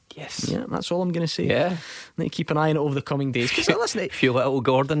already. Yes. Yeah, that's all I'm going to say. Yeah. I need to keep an eye on it over the coming days. Listen, a few little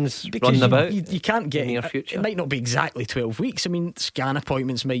Gordons running about. You can't get in the near future. It might not be exactly 12 weeks. I mean, scan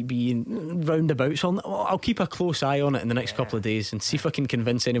appointments might be in roundabout. So I'll keep a close eye on it in the next couple of days and see if I can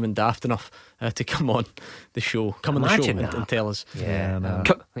convince anyone daft enough to come on the show. Come on the show and tell us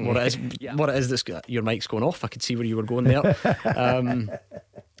what it is that's your mic's going off. I could see where you were going there.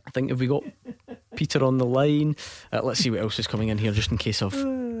 I think, have we got Peter on the line? Let's see what else is coming in here, just in case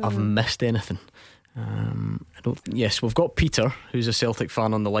I've missed anything. Yes, we've got Peter, who's a Celtic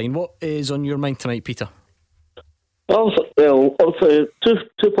fan, on the line. What is on your mind tonight, Peter? Well, obviously,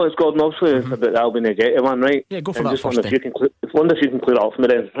 2 points, Gordon, obviously, about the Albian Ajeti one, right? Yeah, go for and that just first. Wonder if you can clear it up for me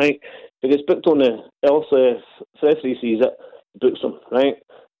then, right? Because booked on the also the referee sees it, books them, right?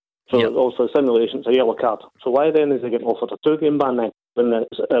 So also simulation's a yellow card. So why then is he getting offered a 2-game ban then? When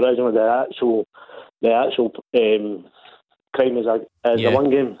originally the actual crime is a 1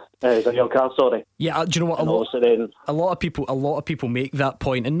 game, is a yellow card. Sorry. Yeah, do you know what? A lot of people make that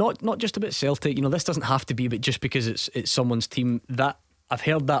point, and not just about Celtic. You know, this doesn't have to be, but just because it's someone's team. That I've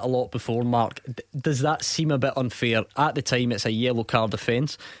heard that a lot before. Mark, does that seem a bit unfair? At the time, it's a yellow card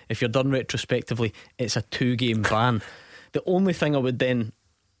offence. If you're done retrospectively, it's a 2-game ban. The only thing I would then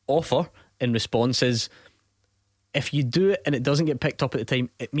offer in response is, if you do it and it doesn't get picked up at the time,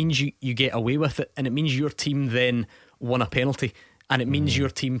 it means you get away with it, and it means your team then won a penalty, and it means your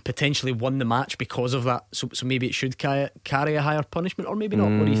team potentially won the match because of that. So maybe it should carry a higher punishment, or maybe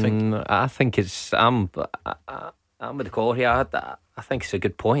not. What do you think? I think it's I'm with the call here. I think it's a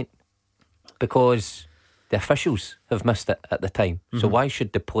good point, because the officials have missed it at the time. So why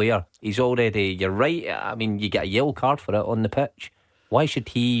should the player? He's already. You're right. I mean, you get a yellow card for it on the pitch. Why should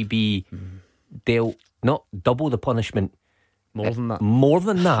he be dealt not double the punishment, more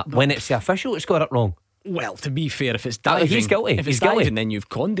than that when it's the official that's got it wrong? Well, to be fair, if it's diving, he's guilty. If it's diving, then you've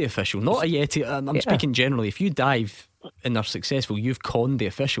conned the official, not a Yeti. I'm speaking generally. If you dive and they're successful, you've conned the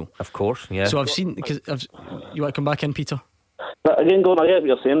official. Of course, yeah. So I've seen, because you want to come back in, Peter? But again, Gordon, I get what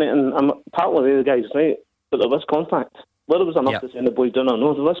you're saying, and I'm partly the guys, right? But there was contact. Whether it was enough to send the boy down or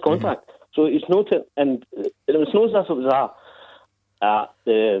no, there was contact. So it's noted, and it was not as if it was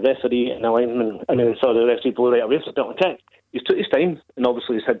the referee and the lineman. The referee blew right away for the kick. He took his time, and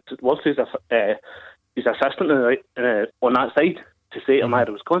obviously he said words to his assistant on that side to say to him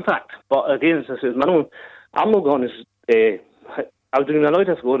there was contact. But again, as I said, I'm not going to. I would be annoyed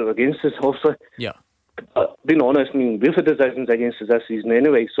if I go against this, obviously. Yeah. Being honest, we've had decisions against us this season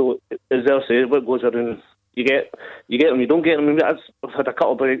anyway. So as they'll say, what goes around You get them, you don't get them. I've had a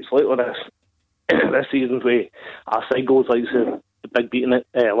couple of breaks lately this season where our side goes like the big beating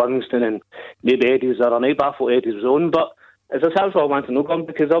at Livingston, and maybe Eddie's there a night, but I thought Eddie's was on. But as I said, that's what I want to know, Gordon,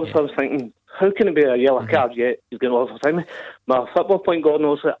 because obviously I was thinking, how can it be a yellow card yet he's getting off the time? My football point, Gordon,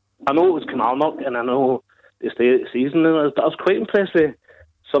 also, I know it was Kilmarnock and I know it's the season, but I was quite impressed with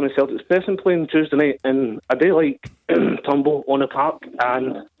some of the Celtics pressing playing Tuesday night, and I do like Turnbull on the park,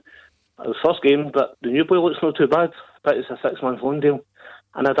 and it was first game, but the new boy looks not too bad, but it's a 6-month loan deal,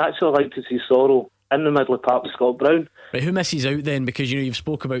 and I'd actually like to see Sorrow in the middle of the park with Scott Brown. Right, who misses out then? Because you've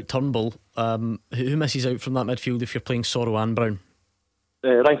spoke about Turnbull. Who misses out from that midfield if you're playing Sorrow and Brown?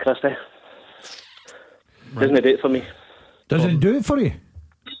 Ryan Christie. Doesn't it do it for me? Doesn't do it for you?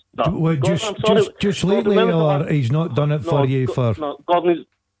 No. Just lately, or he's not done it for you for? No, Gordon,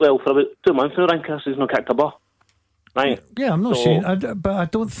 well, for about 2 months now, Ryan Christie's not kicked a ball. Right. Yeah, I'm not saying, but I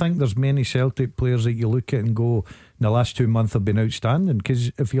don't think there's many Celtic players that you look at and go, in the last 2 months have been outstanding,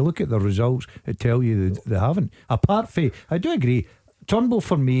 because if you look at the results, it tell you they haven't. Apart from, I do agree, Turnbull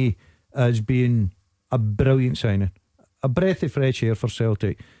for me has been a brilliant signing, a breath of fresh air for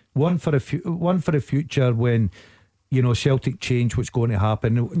Celtic. One for the future when, you know, Celtic change what's going to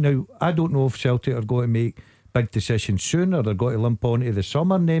happen. Now, I don't know if Celtic are going to make big decisions soon, or they're going to limp on to the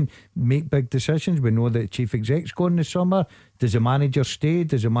summer and make big decisions. We know that chief exec's going this summer. Does the manager stay?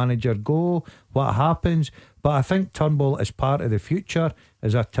 Does the manager go? What happens? But I think Turnbull as part of the future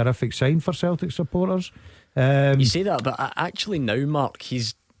is a terrific sign for Celtic supporters. You say that, but actually now, Mark,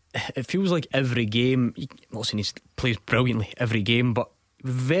 it feels like every game, I'm not saying he plays brilliantly every game, but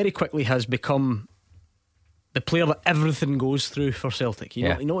very quickly has become the player that everything goes through for Celtic.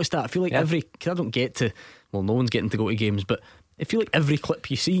 You notice that? I feel like cause I don't get to, well, no one's getting to go to games, but I feel like every clip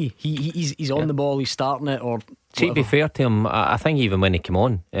you see, he's on the ball, he's starting it, or see, to be fair to him, I think even when he came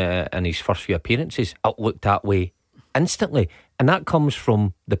on in his first few appearances, it looked that way instantly, and that comes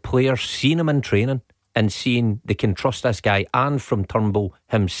from the players seeing him in training and seeing they can trust this guy, and from Turnbull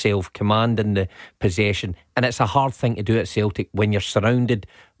himself commanding the possession. And it's a hard thing to do at Celtic when you're surrounded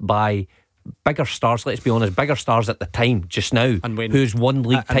by bigger stars, let's be honest, bigger stars at the time just now, who's won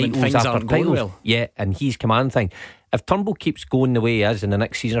league titles after titles. Yeah, and he's command thing. If Turnbull keeps going the way he is in the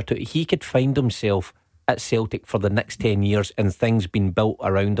next season or two, he could find himself at Celtic for the next 10 years and things being built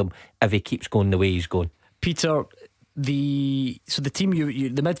around him if he keeps going the way he's going. Peter, the team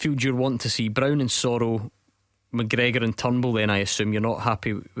the midfield you're wanting to see, Brown and Sorrow, McGregor and Turnbull, then I assume you're not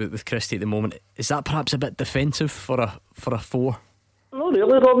happy with Christie at the moment. Is that perhaps a bit defensive for a four? Not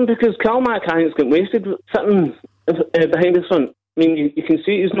really, Robin, because Calmack has got wasted sitting behind the front. I mean, you can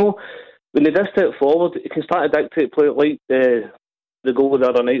see he's when they do step forward, he can start to dictate play like the goal the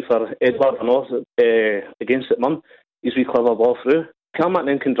other night for Edward North against Mum. He's really clever ball through. Calmack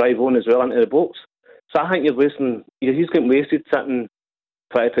then can drive on as well into the box. So I think he's getting wasted sitting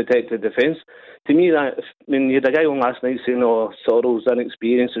trying to protect the defence. To me, you had a guy on last night saying, Sorrow's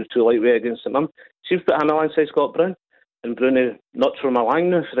inexperience is too lightweight against Mum. She's put him alongside Scott Brown, and Bruni nuts from Malang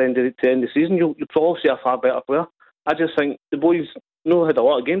now for the end of the season. You'll probably see a far better player. I just think the boys had a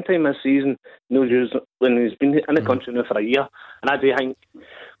lot of game time this season. When he's been in the country now for a year, and I do think.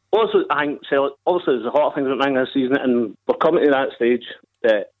 Also, I think obviously there's a lot of things happening this season, and we're coming to that stage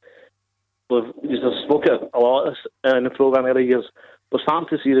that we've spoken a lot of this in the programme earlier years. We're starting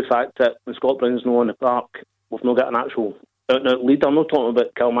to see the fact that when Scott Brown's not on the park, we've not got an actual leader. I'm not talking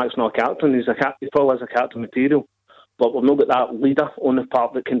about Calmack's not a captain. He probably is a captain material. But we've not got that leader on the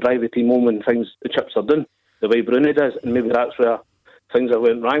park that can drive the team home when the chips are done, the way Bruni does, and maybe that's where things are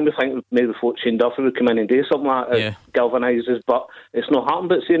went wrong. We think maybe thought Shane Duffy would come in and do something like that, galvanises, but it's not happened.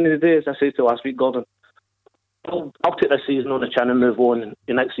 But at the end of the day, as I said to last week, Gordon, I'll take this season on the chin and move on.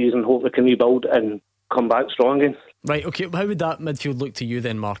 The next season, hope we can rebuild and come back strong again. Right, okay, how would that midfield look to you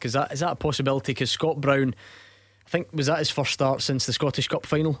then, Mark? Is that a possibility? Because Scott Brown, I think, was that his first start since the Scottish Cup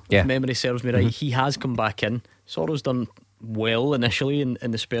final? If memory serves me right. He has come back in. Sorrow's done well initially in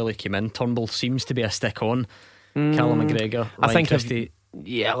the spell he came in. Turnbull seems to be a stick on. Callum McGregor, Ryan Christie.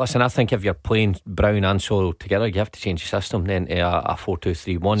 I think if you're playing Brown and Sorrow together, you have to change the system then to a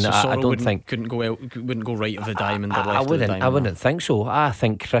 4-2-3-1. So I don't think wouldn't go right of the diamond or left of the diamond. I wouldn't think so. I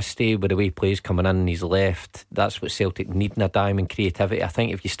think Christie, with the way he plays coming in, he's left. That's what Celtic need in a diamond, creativity. I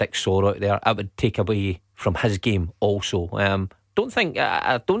think if you stick Sorrow out there, it would take away from his game also. I don't think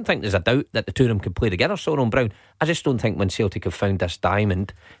there's a doubt that the two of them could play together, Sorrow and Brown. I just don't think when Celtic have found this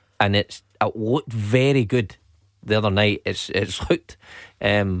diamond, and it looked very good the other night. It's looked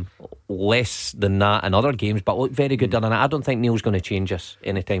less than that in other games, but looked very good the other night. I don't think Neil's going to change us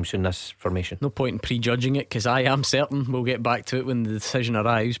anytime soon, this formation. No point in prejudging it, because I am certain we'll get back to it when the decision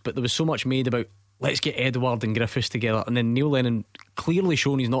arrives. But there was so much made about let's get Edward and Griffiths together. And then Neil Lennon clearly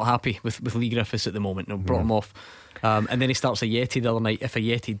shown he's not happy with Lee Griffiths at the moment. Brought him off. And then he starts Ajeti the other night. If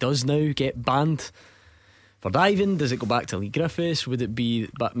Ajeti does now get banned for diving, does it go back to Lee Griffiths? Would it be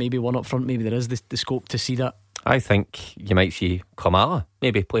maybe one up front? Maybe there is the scope to see that. I think you might see Kamala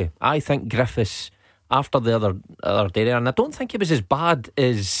maybe play. I think Griffiths after the other day there, and I don't think he was as bad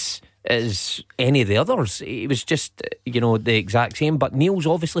as any of the others. He was just the exact same. But Neil's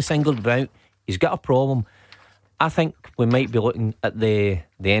obviously singled him out. He's got a problem. I think we might be looking at the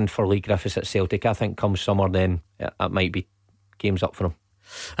end for Lee Griffiths at Celtic. I think come summer then it might be games up for him.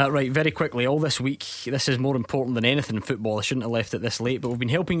 Right, very quickly, all this week, this is more important than anything in football. I shouldn't have left it this late, but we've been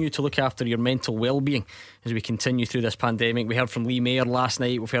helping you to look after your mental well-being as we continue through this pandemic. We heard from Lee Mayer last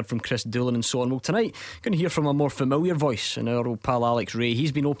night, we've heard from Chris Doolan and so on. Well, tonight, going to hear from a more familiar voice in our old pal Alex Ray.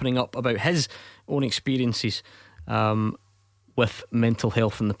 He's been opening up about his own experiences with mental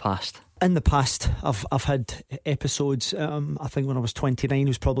health in the past. In the past, I've had episodes. I think when I was 29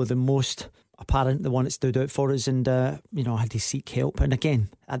 was probably the most apparent, the one that stood out for us, and I had to seek help. And again,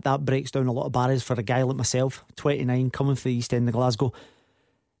 that breaks down a lot of barriers for a guy like myself, 29, coming from the East End of Glasgow.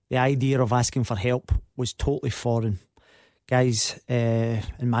 The idea of asking for help was totally foreign. Guys,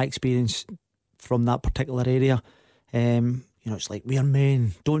 in my experience from that particular area, it's like, we're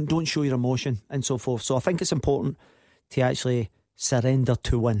men, don't show your emotion and so forth. So I think it's important to actually surrender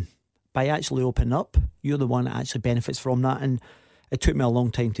to win. By actually opening up, you're the one that actually benefits from that. And it took me a long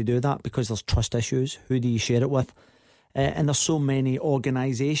time to do that because there's trust issues. Who do you share it with? And there's so many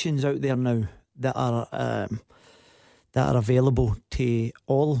organisations out there now that are available to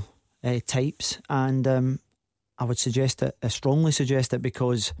all types. And I would suggest it, I strongly suggest it,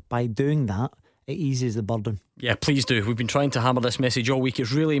 because by doing that, it eases the burden. Yeah, please do. We've been trying to hammer this message all week.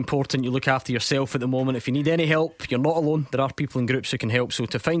 It's really important you look after yourself at the moment. If you need any help, you're not alone. There are people in groups who can help. So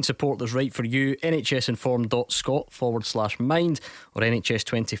to find support that's right for you, nhsinform.scot/mind or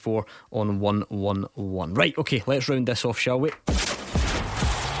NHS24 on 111. Right, okay, let's round this off, shall we?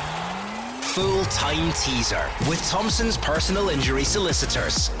 Full-time teaser with Thompson's personal injury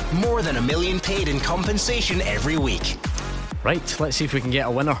solicitors. More than $1 million paid in compensation every week. Right, let's see if we can get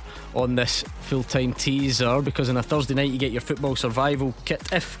a winner on this full-time teaser, because on a Thursday night you get your football survival kit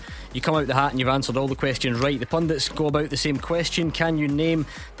if you come out the hat and you've answered all the questions right. The pundits go about the same question. Can you name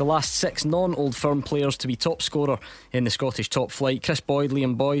the last 6 non-Old Firm players to be top scorer in the Scottish top flight? Chris Boyd,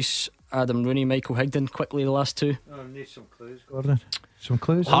 Liam Boyce, Adam Rooney, Michael Higdon. Quickly, the last 2. I need some clues, Gordon. Some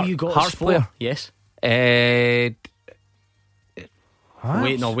clues. You got Hearts player? Yes. Way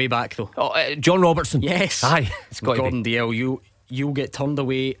back though. John Robertson. Yes. Aye, it's got Gordon Dalziel. You'll get turned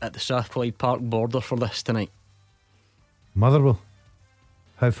away at the South Clyde Park border for this tonight. Motherwell.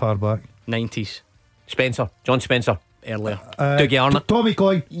 How far back? 90s. John Spencer. Earlier. Dougie Arnott. Tommy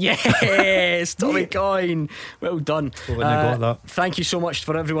Coyne. Yes, Tommy Coyne. Well done. Got that. Thank you so much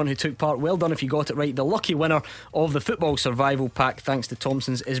for everyone who took part. Well done if you got it right. The lucky winner of the football survival pack, thanks to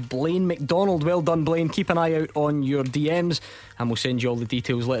Thompson's, is Blaine McDonald. Well done, Blaine. Keep an eye out on your DMs and we'll send you all the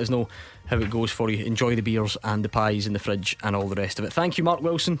details. Let us know how it goes for you. Enjoy the beers and the pies in the fridge and all the rest of it. Thank you, Mark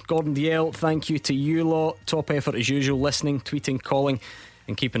Wilson, Gordon Dalziel. Thank you to you lot. Top effort as usual, listening, tweeting, calling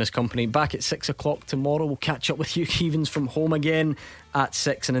and keeping us company. Back at 6 o'clock tomorrow. We'll catch up with Hugh Keevins from home again at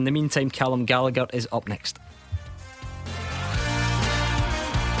 6, and in the meantime Callum Gallagher is up next.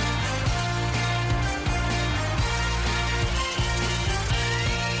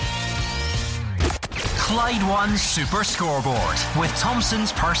 Clyde One Super Scoreboard with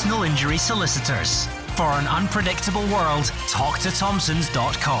Thompson's personal injury solicitors. For an unpredictable world, talk to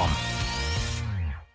Thompsons.com.